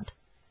on that?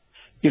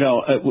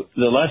 The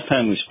last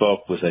time we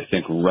spoke was, I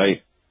think,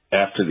 right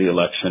after the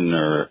election,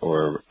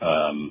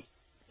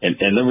 and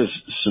there was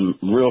some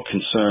real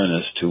concern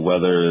as to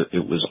whether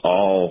it was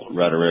all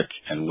rhetoric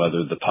and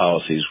whether the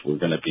policies were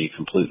going to be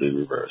completely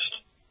reversed.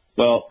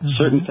 Well,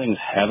 certain things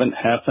haven't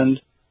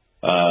happened.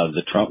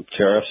 The Trump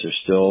tariffs are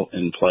still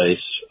in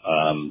place.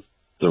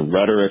 The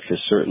rhetoric has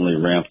certainly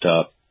ramped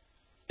up.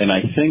 And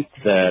I think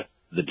that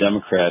the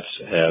Democrats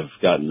have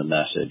gotten the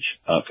message.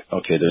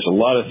 Okay, there's a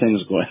lot of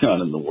things going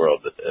on in the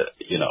world that,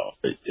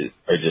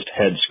 are just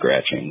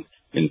head-scratching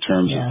in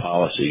terms of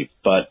policy.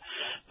 But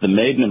the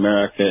Made in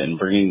America and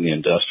bringing the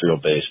industrial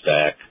base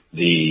back,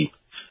 the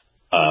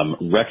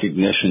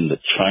recognition that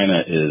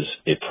China is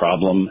a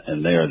problem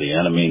and they are the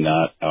enemy,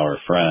 not our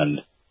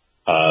friend,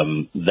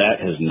 that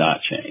has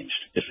not changed.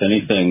 If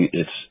anything,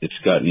 it's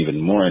gotten even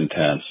more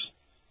intense.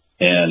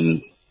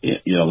 And,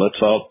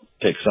 let's all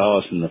take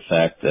solace in the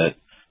fact that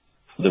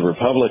the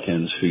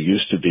Republicans, who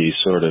used to be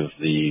sort of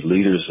the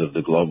leaders of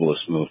the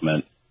globalist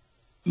movement,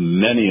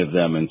 many of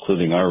them,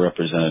 including our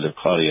representative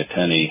Claudia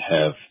Tenney,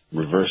 have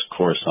reversed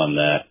course on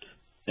that,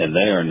 and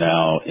they are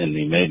now in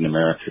the Made in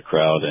America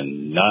crowd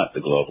and not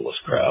the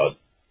globalist crowd.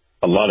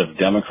 A lot of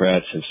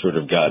Democrats have sort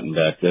of gotten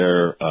back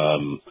their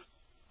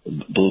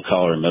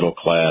blue-collar,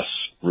 middle-class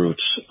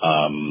roots,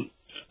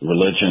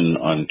 religion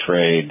on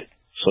trade.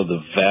 So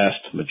the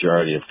vast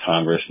majority of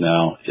Congress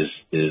now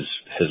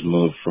has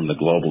moved from the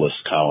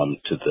globalist column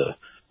to the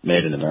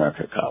Made in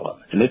America column.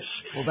 And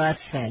that's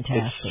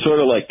fantastic. It's sort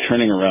of like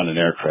turning around an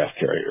aircraft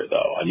carrier,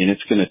 though. I mean, it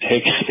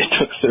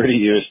took 30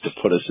 years to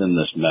put us in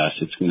this mess.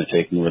 It's going to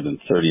take more than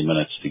 30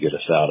 minutes to get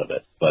us out of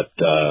it. But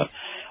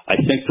I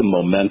think the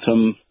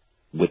momentum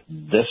with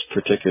this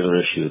particular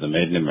issue, the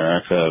Made in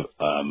America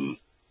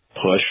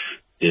push,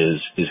 is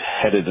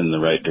headed in the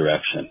right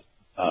direction.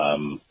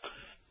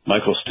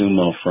 Michael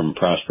Stumo from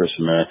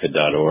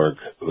ProsperousAmerica.org,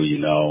 who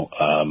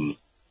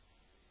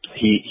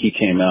he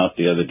came out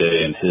the other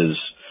day in his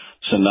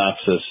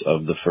synopsis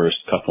of the first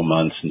couple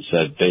months and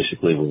said,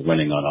 basically, we're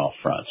winning on all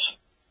fronts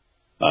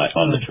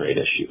on the trade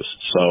issues.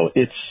 So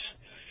it's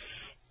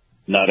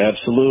not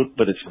absolute,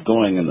 but it's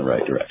going in the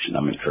right direction.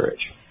 I'm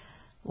encouraged.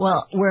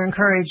 Well, we're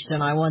encouraged,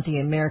 and I want the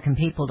American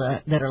people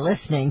that are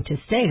listening to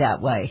stay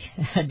that way.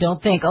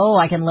 Don't think,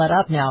 I can let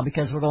up now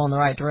because we're going the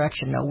right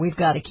direction. No, we've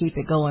got to keep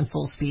it going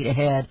full speed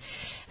ahead.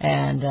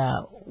 And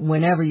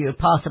whenever you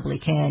possibly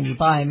can, you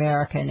buy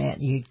American,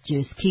 and you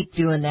just keep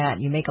doing that.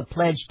 You make a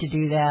pledge to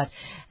do that.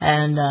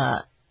 And,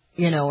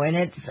 and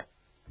it's,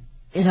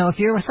 if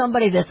you're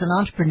somebody that's an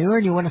entrepreneur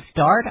and you want to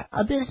start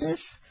a business,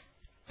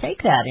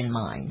 take that in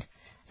mind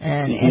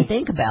and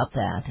think about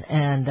that.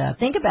 And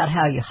think about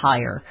how you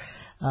hire.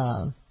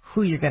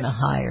 Who you're going to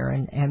hire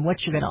and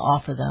what you're going to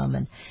offer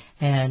them.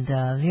 And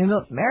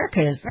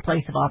America is a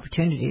place of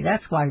opportunity.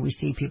 That's why we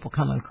see people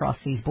coming across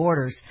these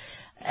borders,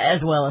 as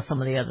well as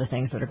some of the other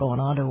things that are going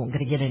on. I won't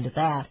going to get into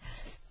that.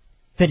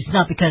 But it's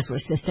not because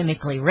we're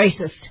systemically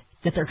racist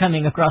that they're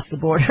coming across the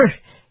border.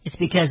 It's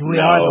because we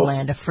are the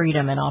land of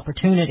freedom and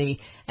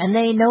opportunity, and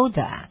they know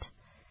that.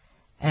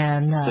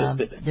 And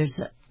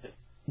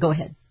go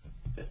ahead.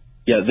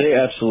 Yeah, they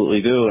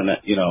absolutely do. And,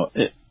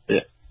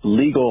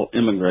 legal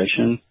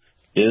immigration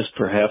is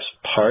perhaps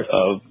part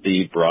of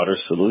the broader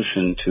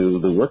solution to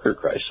the worker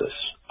crisis.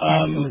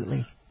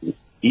 Absolutely.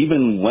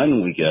 Even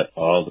when we get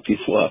all the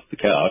people off the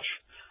couch,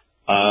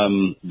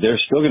 there's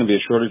still going to be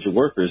a shortage of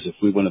workers if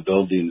we want to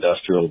build the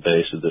industrial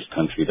base of this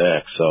country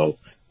back. So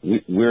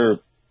we're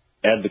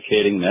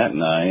advocating, Matt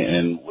and I,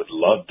 and would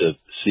love to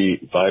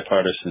see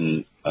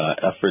bipartisan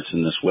efforts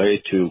in this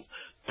way to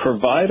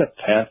provide a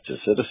path to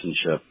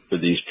citizenship for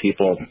these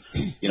people.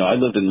 I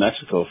lived in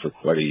Mexico for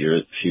quite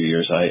a few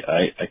years.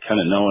 I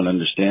kind of know and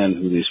understand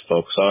who these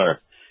folks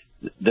are.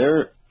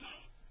 They're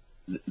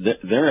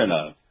in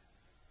a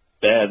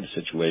bad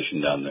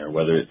situation down there,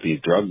 whether it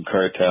be drug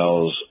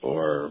cartels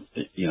or,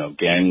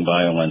 gang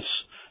violence.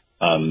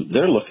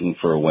 They're looking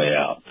for a way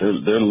out.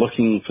 They're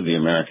looking for the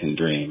American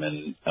dream.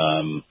 And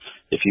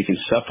if you can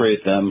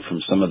separate them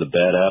from some of the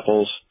bad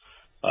apples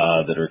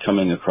that are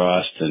coming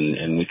across,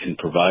 and we can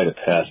provide a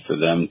path for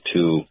them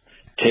to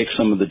take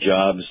some of the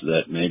jobs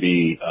that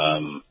maybe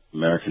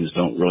Americans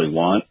don't really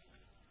want,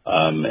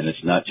 and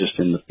it's not just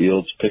in the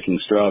fields picking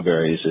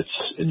strawberries,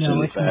 it's in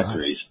the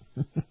factories,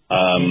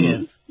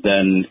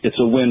 then it's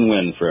a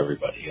win-win for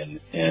everybody,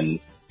 and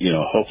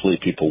hopefully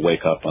people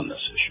wake up on this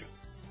issue.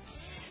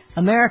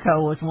 America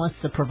was once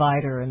the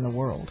provider in the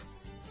world,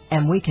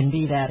 and we can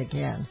be that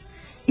again.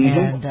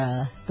 Mm-hmm.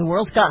 And the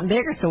world's gotten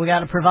bigger, so we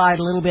got to provide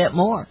a little bit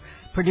more,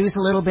 produce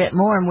a little bit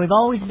more, and we've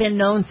always been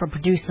known for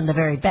producing the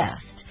very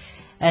best.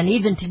 And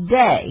even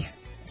today,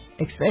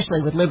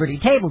 especially with Liberty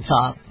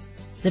Tabletop,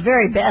 the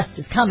very best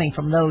is coming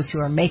from those who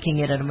are making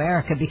it in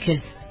America because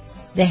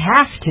they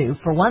have to,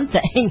 for one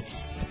thing,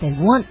 but they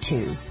want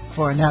to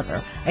for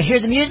another. I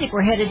hear the music.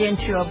 We're headed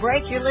into a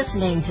break. You're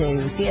listening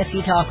to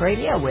CSC Talk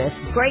Radio with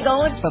Greg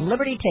Owens from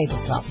Liberty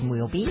Tabletop, and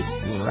we'll be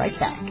right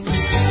back.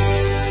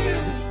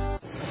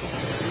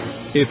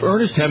 If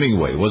Ernest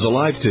Hemingway was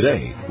alive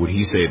today, would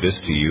he say this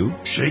to you?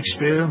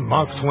 Shakespeare,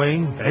 Mark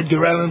Twain,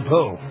 Edgar Allan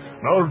Poe,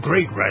 all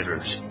great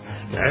writers.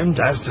 And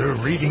after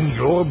reading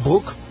your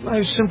book,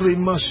 I simply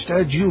must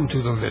add you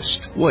to the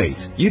list. Wait,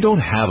 you don't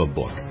have a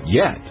book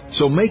yet.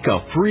 So make a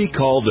free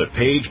call to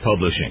Page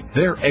Publishing.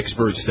 Their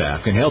expert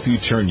staff can help you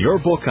turn your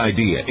book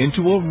idea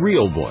into a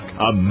real book,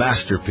 a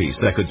masterpiece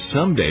that could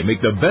someday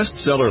make the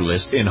bestseller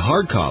list in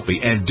hard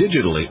copy and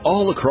digitally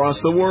all across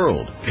the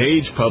world.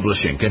 Page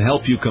Publishing can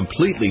help you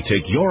completely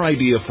take your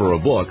idea for a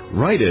book,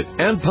 write it,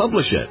 and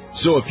publish it.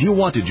 So if you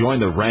want to join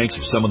the ranks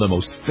of some of the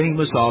most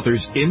famous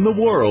authors in the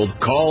world,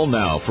 call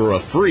now for a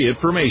free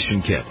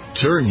information kit.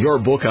 Turn your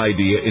book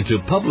idea into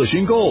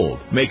publishing gold.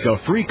 Make a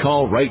free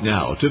call right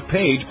now to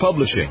Page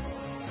Publishing.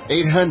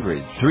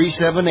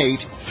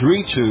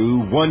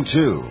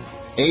 800-378-3212.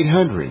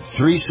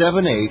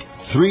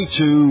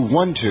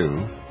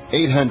 800-378-3212.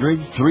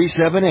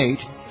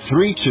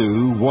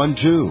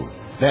 800-378-3212.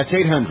 That's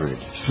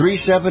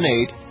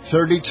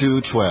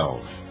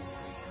 800-378-3212.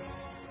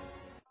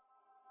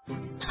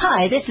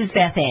 Hi, this is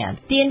Beth Ann.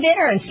 The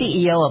inventor and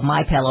CEO of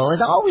MyPillow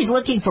is always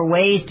looking for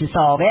ways to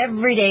solve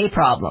everyday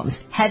problems.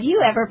 Have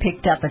you ever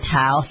picked up a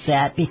towel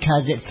set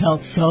because it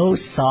felt so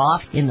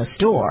soft in the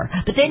store,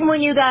 but then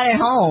when you got it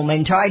home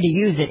and tried to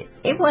use it,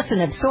 it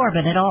wasn't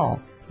absorbent at all?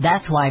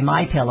 That's why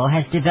MyPillow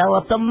has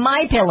developed the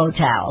MyPillow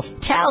towels.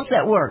 Towels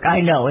that work.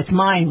 I know, it's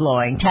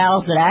mind-blowing.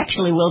 Towels that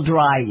actually will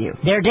dry you.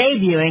 They're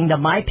debuting the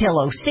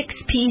MyPillow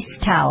 6-piece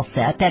towel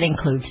set that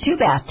includes 2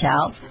 bath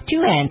towels,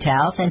 2 hand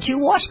towels, and 2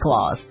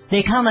 washcloths.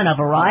 They come in a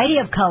variety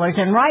of colors,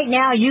 and right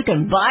now you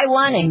can buy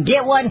one and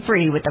get one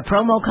free with the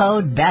promo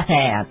code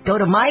BethAnn. Go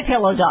to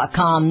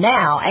MyPillow.com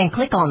now and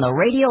click on the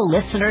radio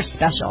listener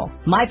special.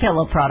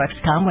 MyPillow products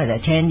come with a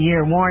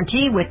 10-year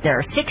warranty with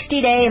their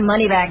 60-day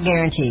money-back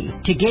guarantee.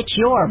 To get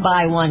your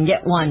buy one,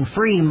 get one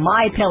free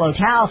MyPillow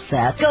towel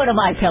set, go to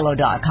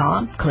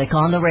MyPillow.com, click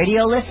on the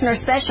radio listener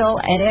special,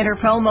 and enter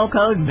promo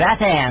code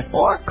BethAnn,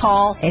 or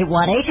call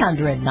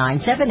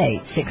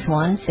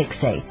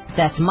 818-978-6168.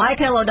 That's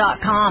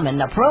MyPillow.com, and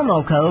the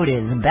promo code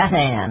is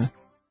BethAnn.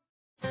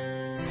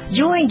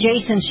 Join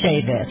Jason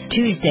Chaffetz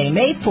Tuesday,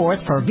 May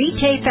 4th for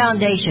Vitae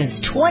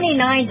Foundation's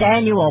 29th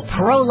annual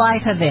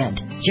pro-life event.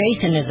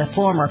 Jason is a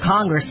former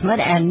congressman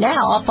and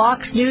now a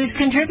Fox News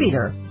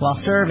contributor. While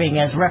serving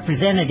as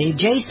representative,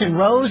 Jason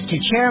rose to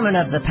chairman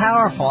of the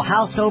powerful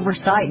House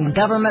Oversight and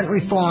Government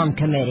Reform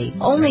Committee.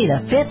 Only the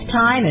 5th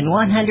time in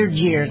 100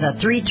 years a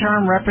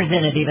 3-term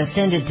representative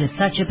ascended to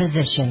such a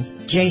position.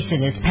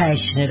 Jason is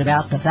passionate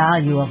about the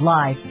value of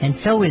life, and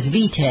so is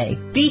Vitae.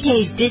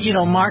 Vitae's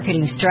digital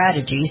marketing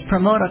strategies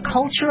promote a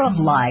culture of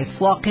life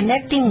while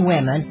connecting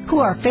women who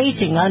are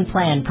facing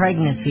unplanned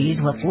pregnancies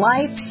with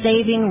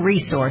life-saving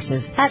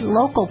resources at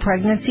local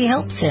pregnancy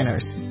help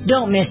centers.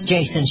 Don't miss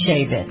Jason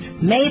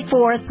Chaffetz. May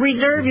 4th,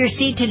 reserve your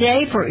seat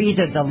today for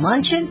either the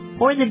luncheon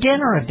or the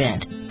dinner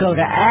event. Go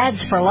to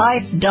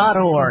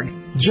adsforlife.org.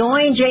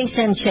 Join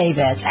Jason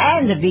Chaffetz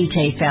and the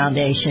Vitae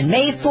Foundation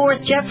May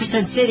 4th,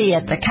 Jefferson City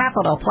at the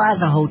Capitol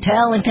Plaza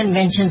Hotel and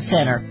Convention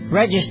Center.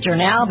 Register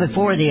now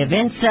before the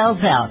event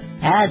sells out.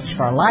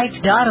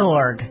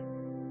 adsforlife.org.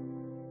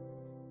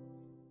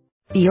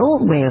 The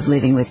old way of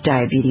living with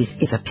diabetes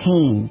is a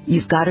pain.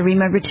 You've got to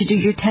remember to do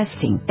your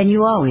testing, and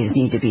you always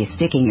need to be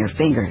sticking your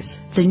fingers.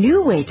 The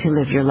new way to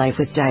live your life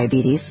with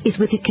diabetes is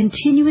with a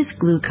continuous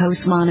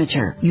glucose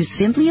monitor. You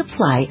simply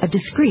apply a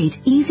discreet,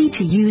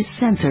 easy-to-use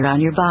sensor on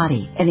your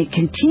body, and it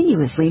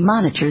continuously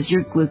monitors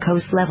your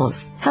glucose levels,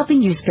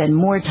 helping you spend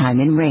more time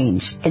in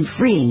range and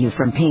freeing you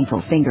from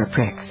painful finger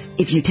pricks.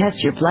 If you test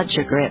your blood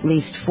sugar at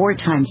least 4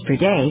 times per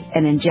day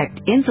and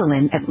inject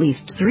insulin at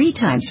least 3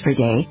 times per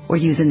day, or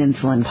use an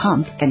insulin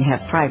pump and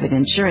have private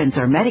insurance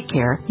or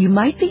Medicare, you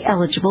might be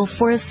eligible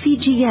for a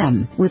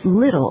CGM with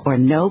little or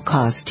no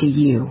cost to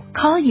you.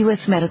 Call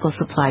U.S. Medical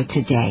Supply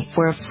today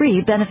for a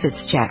free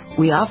benefits check.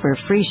 We offer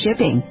free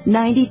shipping,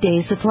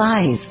 90-day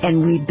supplies,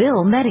 and we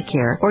bill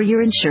Medicare or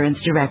your insurance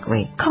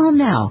directly. Call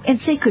now and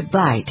say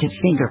goodbye to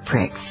finger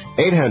pricks.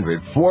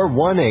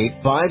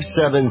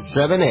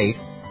 800-418-5778.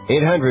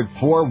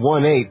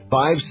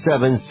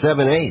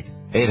 800-418-5778.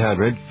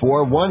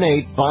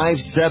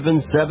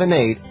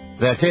 800-418-5778.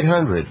 That's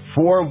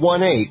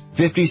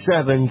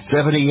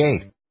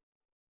 800-418-5778.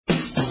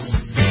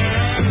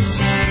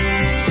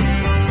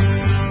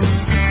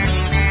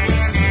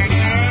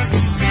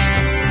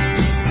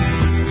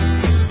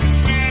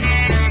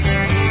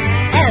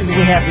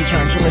 we have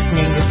returned. You're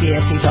listening to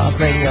CSC Talk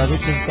Radio. This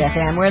is Beth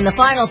Ann. We're in the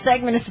final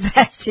segment. It's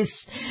the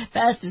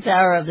fastest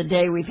hour of the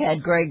day. We've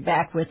had Greg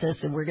back with us,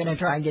 and we're going to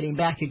try and get him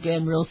back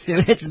again real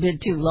soon. It's been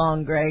too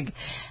long, Greg.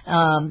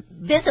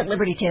 Visit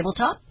Liberty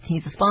Tabletop.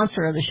 He's a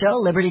sponsor of the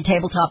show,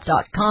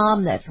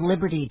 libertytabletop.com. That's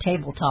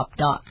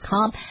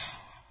libertytabletop.com.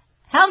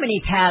 How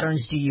many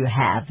patterns do you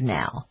have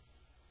now?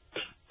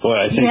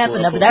 Boy, I think you have the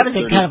number. That was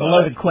a kind of a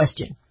loaded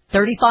question.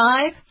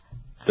 35?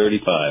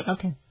 35.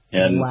 Okay.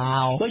 And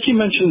wow. Like you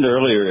mentioned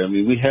earlier, I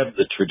mean, we have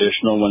the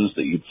traditional ones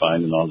that you'd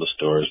find in all the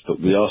stores,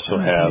 but we also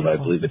have, I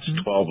believe it's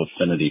 12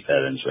 affinity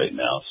patterns right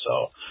now.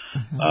 So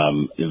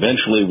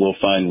eventually we'll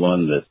find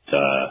one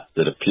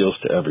that appeals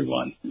to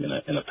everyone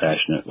in a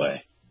passionate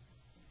way.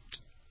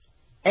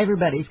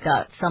 Everybody's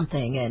got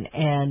something,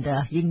 and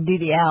you can do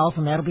the owls,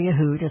 and that'll be a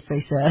hoot, as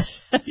they said.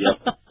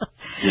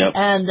 Yep.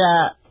 And,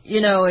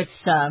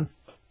 it's,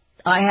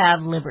 I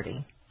have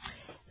Liberty.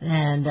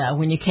 And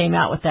when you came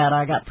out with that,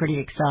 I got pretty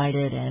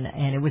excited,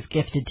 and it was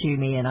gifted to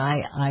me, and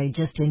I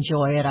just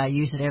enjoy it. I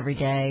use it every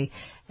day,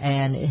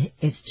 and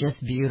it's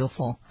just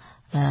beautiful.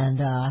 And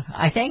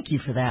I thank you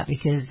for that,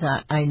 because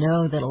I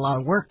know that a lot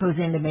of work goes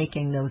into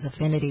making those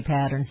affinity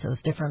patterns,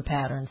 those different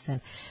patterns,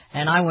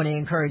 and I want to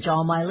encourage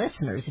all my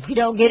listeners, if you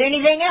don't get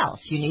anything else,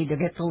 you need to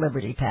get the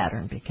Liberty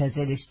pattern, because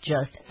it is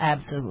just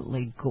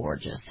absolutely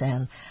gorgeous.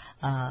 And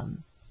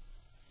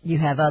you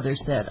have others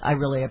that I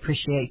really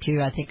appreciate,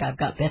 too. I think I've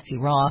got Betsy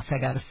Ross. I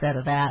got a set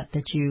of that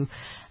you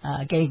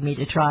gave me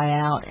to try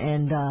out.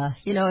 And,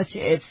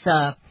 it's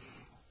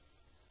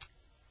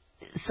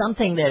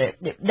something that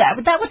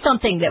was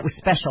something that was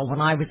special when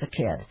I was a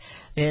kid,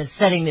 is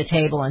setting the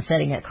table and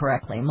setting it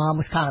correctly. Mom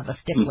was kind of a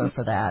stickler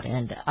for that.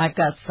 And I've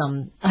got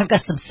some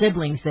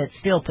siblings that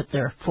still put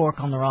their fork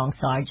on the wrong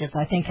side, just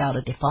I think out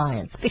of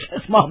defiance,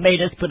 because Mom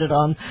made us put it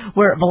on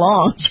where it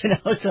belongs,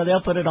 so they'll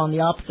put it on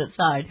the opposite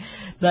side.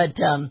 But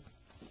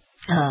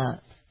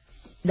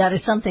that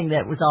is something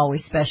that was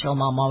always special.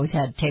 Mom always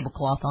had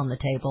tablecloth on the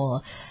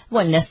table. It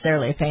wasn't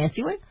necessarily a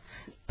fancy one,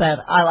 but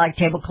I like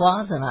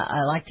tablecloths, and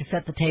I like to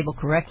set the table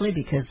correctly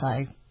because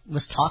I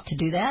was taught to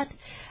do that.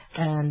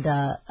 And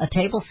a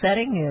table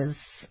setting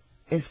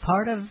is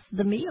part of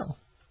the meal.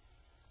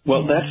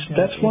 Well,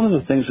 that's one of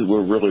the things that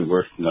we're really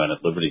working on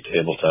at Liberty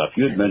Tabletop.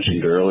 You had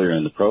mentioned earlier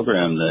in the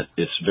program that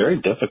it's very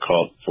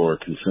difficult for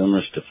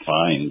consumers to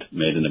find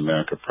Made in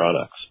America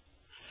products.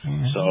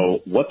 Mm-hmm. So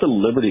what the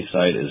Liberty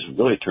site has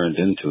really turned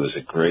into is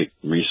a great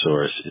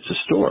resource. It's a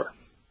store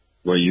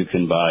where you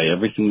can buy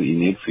everything that you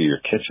need for your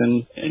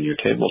kitchen and your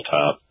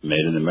tabletop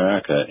made in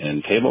America.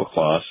 And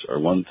tablecloths are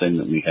one thing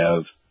that we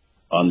have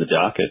on the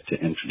docket to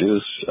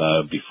introduce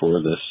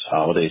before this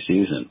holiday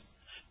season.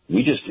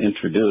 We just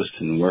introduced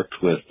and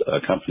worked with a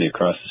company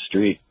across the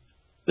street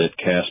that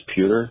casts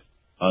pewter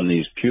on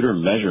these pewter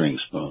measuring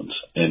spoons.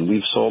 And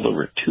we've sold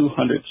over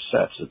 200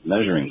 sets of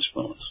measuring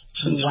spoons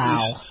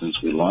since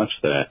we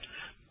launched that.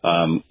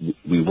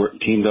 We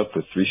teamed up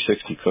with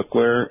 360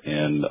 Cookware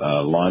and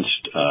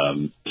launched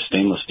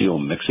stainless steel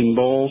mixing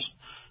bowls.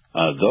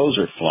 Those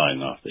are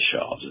flying off the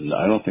shelves, and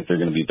I don't think they're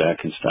going to be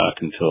back in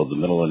stock until the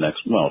middle of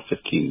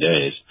 15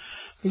 days.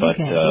 But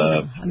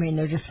I mean,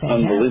 they're just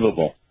fantastic.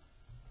 Unbelievable.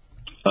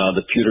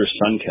 The pewter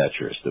sun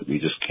catchers that we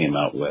just came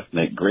out with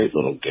make great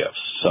little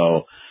gifts.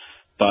 So,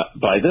 but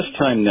by this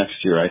time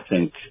next year, I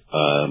think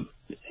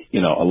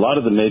a lot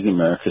of the Made in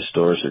America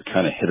stores are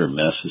kind of hit or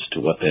miss as to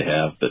what they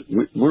have, but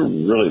we're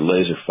really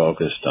laser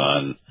focused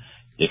on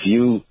if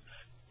you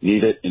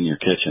need it in your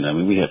kitchen. I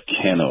mean, we have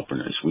can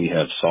openers, we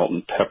have salt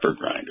and pepper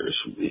grinders,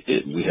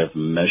 we have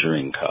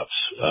measuring cups,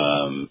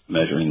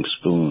 measuring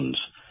spoons.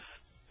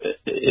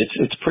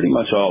 It's pretty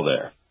much all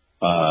there,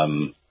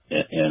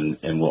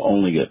 and will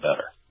only get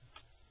better.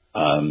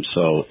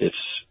 So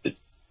it's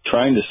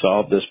trying to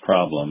solve this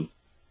problem.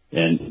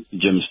 And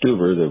Jim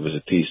Stuber, there was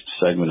a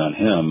segment on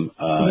him,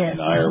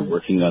 and I are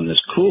working on this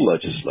cool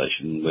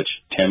legislation, which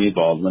Tammy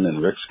Baldwin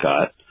and Rick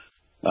Scott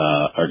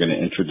are going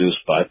to introduce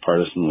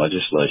bipartisan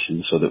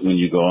legislation so that when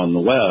you go on the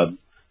web,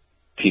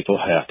 people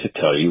have to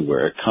tell you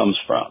where it comes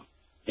from.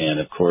 And,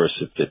 of course,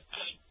 if it's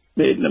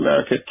made in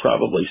America, it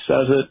probably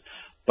says it,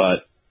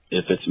 but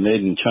if it's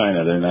made in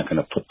China, they're not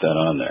going to put that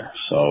on there.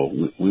 So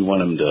we want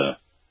them to,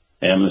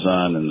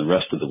 Amazon and the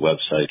rest of the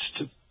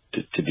websites,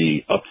 to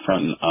be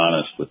upfront and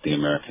honest with the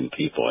American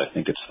people. I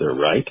think it's their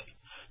right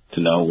to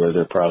know where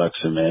their products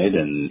are made,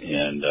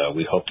 and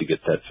we hope to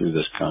get that through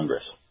this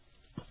Congress.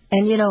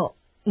 And,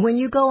 when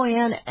you go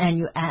in and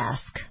you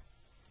ask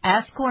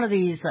one of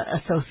these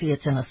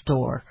associates in a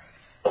store,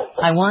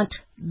 I want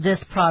this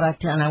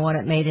product and I want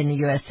it made in the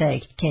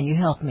USA. Can you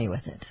help me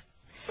with it?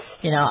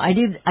 I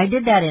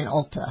did that in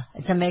Ulta.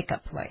 It's a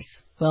makeup place.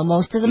 Well,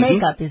 most of the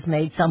makeup is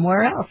made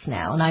somewhere else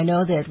now, and I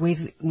know that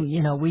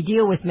we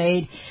deal with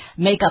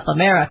Makeup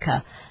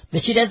America,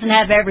 but she doesn't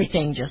have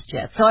everything just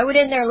yet. So I went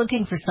in there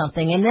looking for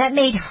something, and that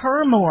made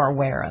her more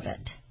aware of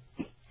it.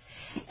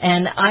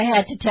 And I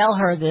had to tell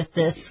her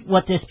that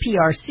what this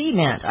PRC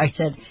meant. I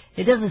said,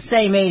 it doesn't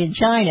say made in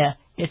China.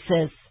 It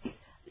says,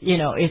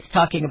 it's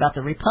talking about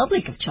the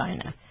Republic of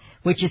China,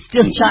 which is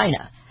still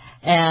China.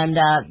 And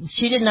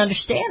she didn't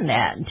understand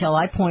that until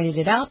I pointed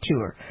it out to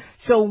her.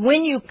 So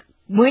when you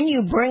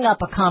bring up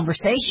a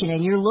conversation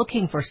and you're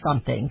looking for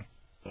something,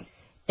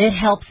 it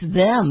helps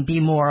them be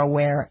more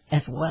aware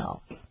as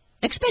well.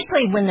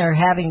 Especially when they're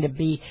having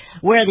to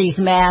wear these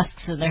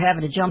masks and they're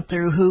having to jump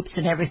through hoops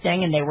and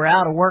everything, and they were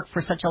out of work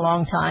for such a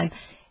long time.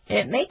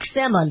 It makes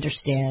them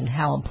understand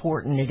how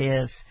important it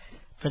is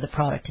for the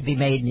product to be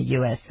made in the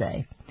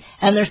USA.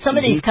 And there's some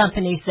of these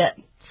companies that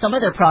some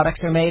of their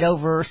products are made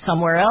over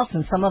somewhere else,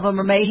 and some of them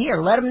are made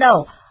here. Let them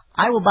know,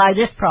 I will buy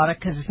this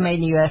product because it's made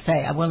in the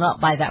USA. I will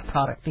not buy that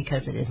product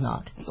because it is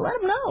not.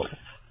 Let them know.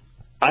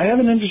 I have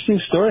an interesting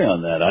story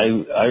on that. I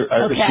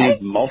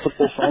received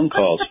multiple phone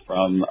calls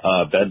from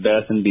Bed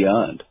Bath &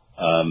 Beyond,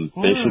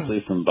 basically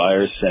from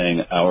buyers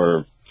saying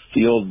our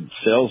field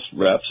sales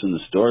reps in the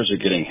stores are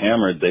getting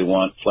hammered. They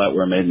want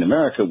flatware made in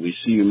America. We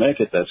see you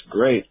make it. That's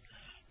great.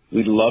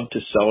 We'd love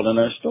to sell it in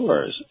our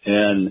stores.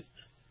 And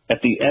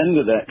at the end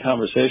of that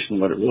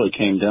conversation, what it really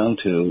came down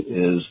to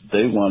is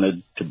they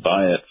wanted to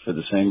buy it for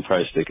the same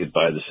price they could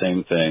buy the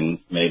same thing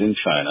made in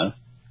China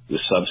with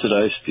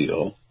subsidized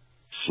steel,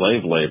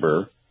 slave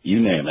labor, you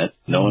name it,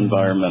 no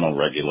environmental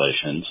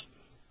regulations.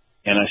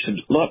 And I said,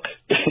 look,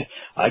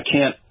 I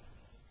can't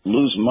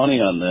lose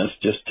money on this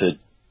just to,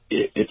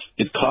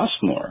 it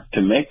costs more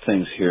to make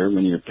things here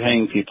when you're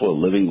paying people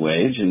a living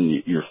wage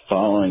and you're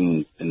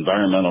following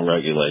environmental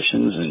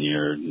regulations and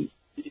you're,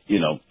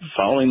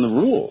 following the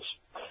rules.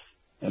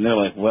 And they're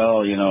like,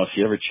 well, if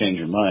you ever change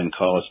your mind,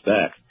 call us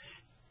back.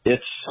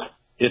 It's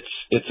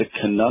a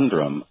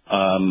conundrum.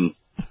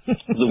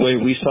 The way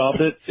we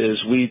solved it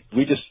is we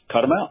just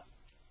cut them out.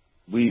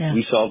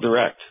 We sell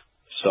direct.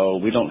 So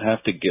we don't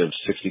have to give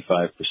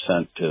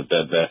 65% to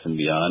Bed Bath &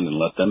 Beyond and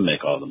let them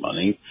make all the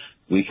money.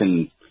 We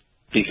can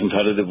be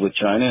competitive with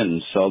China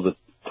and sell the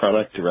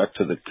product direct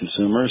to the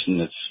consumers,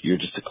 and you're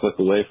just a click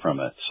away from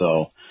it.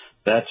 So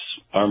that's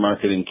our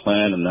marketing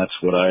plan, and that's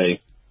what I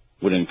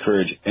would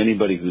encourage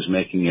anybody who's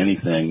making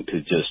anything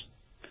to just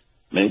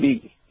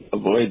maybe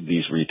avoid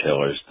these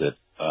retailers that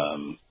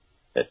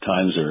at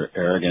times are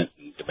arrogant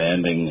and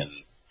demanding and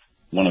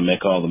want to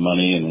make all the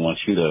money and want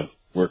you to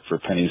work for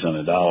pennies on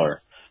a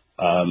dollar.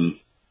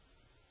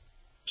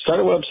 Start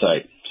a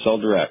website, sell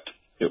direct.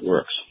 It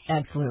works.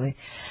 Absolutely.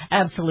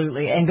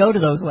 Absolutely. And go to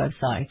those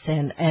websites.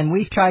 And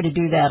we've tried to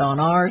do that on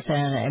ours,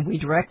 and we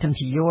direct them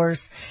to yours.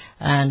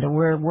 And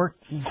we're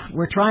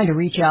trying to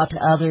reach out to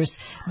others.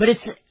 But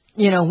it's,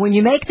 when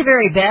you make the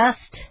very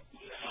best,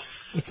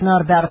 it's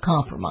not about a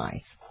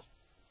compromise.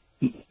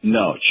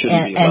 No, it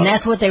shouldn't be. And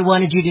that's what they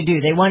wanted you to do.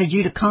 They wanted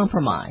you to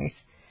compromise.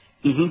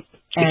 Mm-hmm.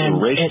 And it's a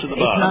race to the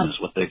bottom is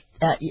what they...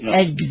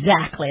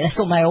 Exactly. That's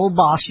what my old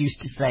boss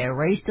used to say, a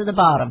race to the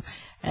bottom.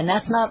 And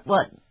that's not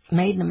what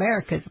Made in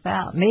America is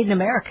about. Made in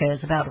America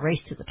is about a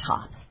race to the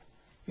top,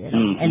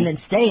 and then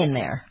staying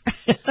there.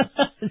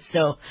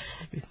 So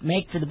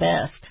make for the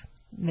best.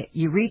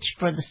 You reach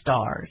for the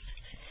stars.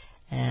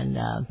 And,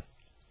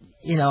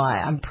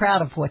 I'm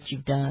proud of what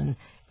you've done,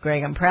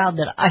 Greg. I'm proud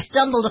that I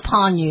stumbled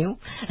upon you,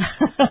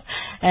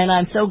 and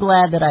I'm so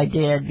glad that I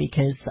did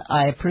because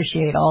I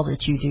appreciate all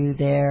that you do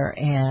there,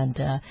 and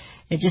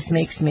it just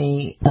makes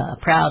me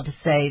proud to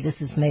say this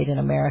is made in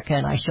America,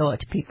 and I show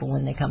it to people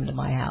when they come to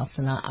my house,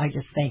 and I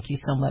just thank you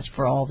so much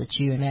for all that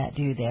you and Matt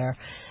do there,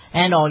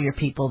 and all your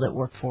people that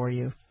work for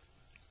you,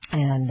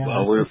 and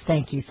just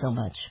thank you so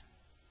much.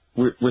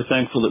 We're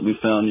thankful that we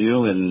found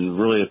you and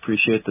really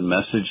appreciate the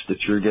message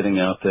that you're getting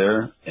out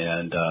there.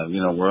 And,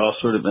 we're all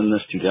sort of in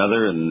this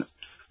together, and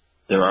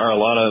there are a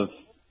lot of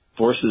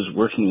forces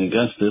working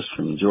against us,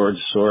 from George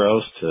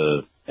Soros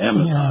to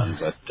Amazon.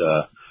 Yeah.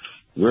 But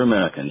we're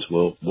Americans.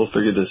 We'll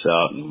figure this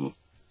out, and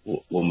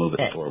we'll move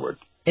it forward.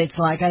 It's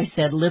like I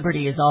said,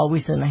 liberty is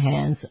always in the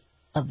hands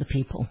of the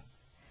people.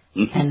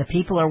 Mm-hmm. And the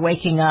people are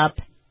waking up,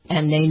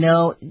 and they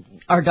know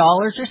our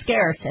dollars are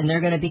scarce, and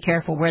they're going to be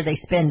careful where they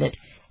spend it.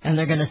 And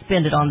they're going to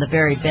spend it on the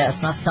very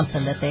best, not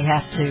something that they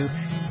have to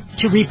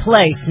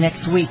replace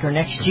next week or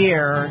next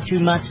year or 2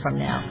 months from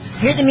now.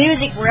 Hear the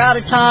music. We're out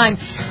of time.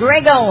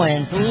 Greg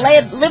Owens,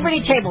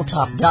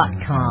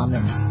 LibertyTabletop.com.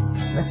 And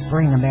let's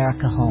bring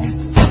America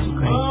home.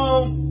 Greg.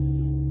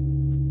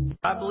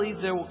 I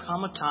believe there will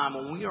come a time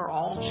when we are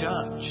all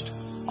judged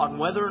on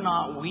whether or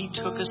not we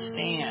took a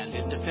stand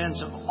in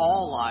defense of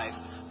all life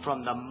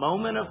from the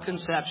moment of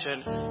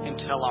conception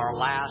until our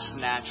last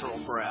natural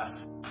breath.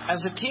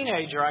 As a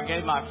teenager, I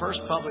gave my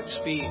first public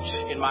speech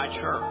in my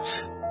church.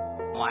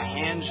 My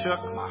hand shook,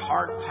 my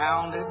heart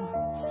pounded.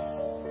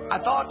 I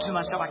thought to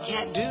myself, I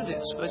can't do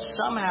this, but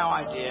somehow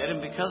I did,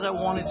 and because I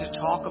wanted to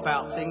talk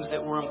about things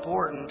that were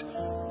important,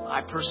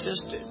 I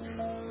persisted.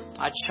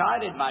 I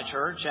chided my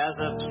church as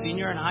a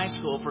senior in high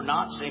school for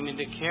not seeming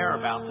to care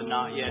about the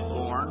not yet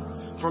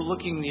born, for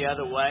looking the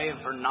other way,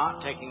 and for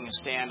not taking a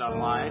stand on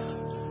life.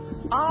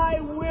 I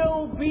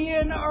will be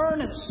in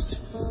earnest.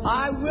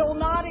 I will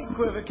not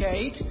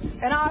equivocate,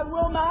 and I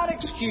will not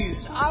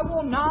excuse. I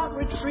will not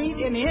retreat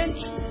an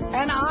inch,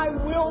 and I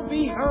will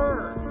be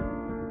heard.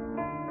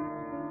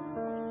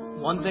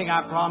 One thing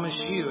I promise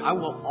you, I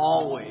will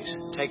always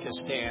take a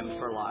stand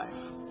for life.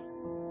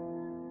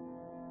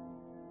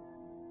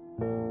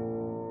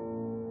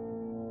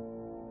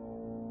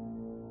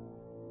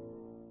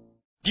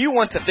 Do you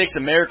want to fix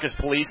America's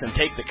police and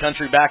take the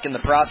country back in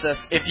the process?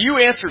 If you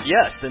answered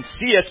yes, then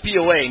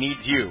CSPOA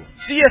needs you.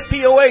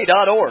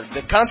 CSPOA.org,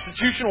 the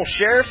Constitutional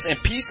Sheriffs and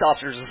Peace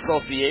Officers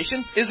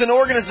Association, is an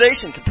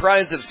organization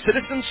comprised of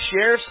citizens,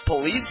 sheriffs,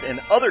 police,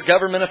 and other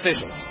government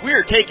officials. We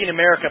are taking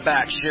America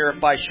back sheriff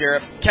by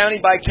sheriff,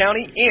 county by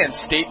county, and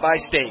state by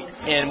state.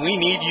 And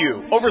we need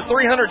you. Over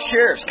 300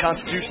 sheriffs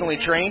constitutionally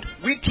trained.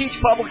 We teach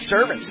public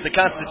servants the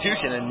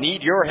Constitution and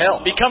need your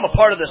help. Become a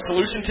part of the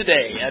solution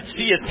today at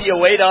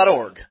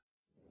CSPOA.org.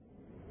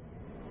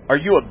 Are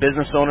you a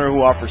business owner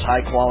who offers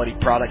high-quality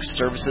products,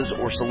 services,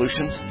 or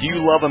solutions? Do you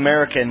love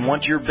America and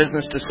want your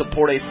business to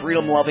support a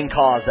freedom-loving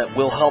cause that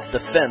will help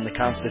defend the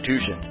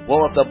Constitution?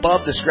 Well, if the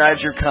above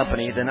describes your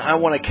company, then I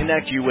want to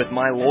connect you with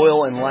my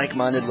loyal and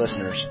like-minded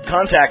listeners.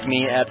 Contact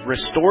me at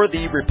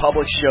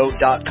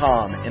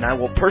RestoreTheRepublicShow.com, and I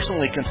will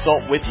personally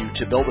consult with you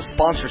to build a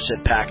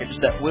sponsorship package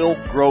that will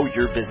grow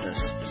your business.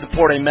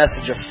 Support a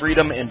message of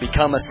freedom and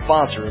become a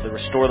sponsor of the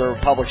Restore the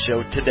Republic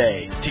Show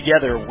today.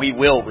 Together, we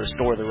will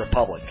restore the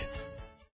Republic.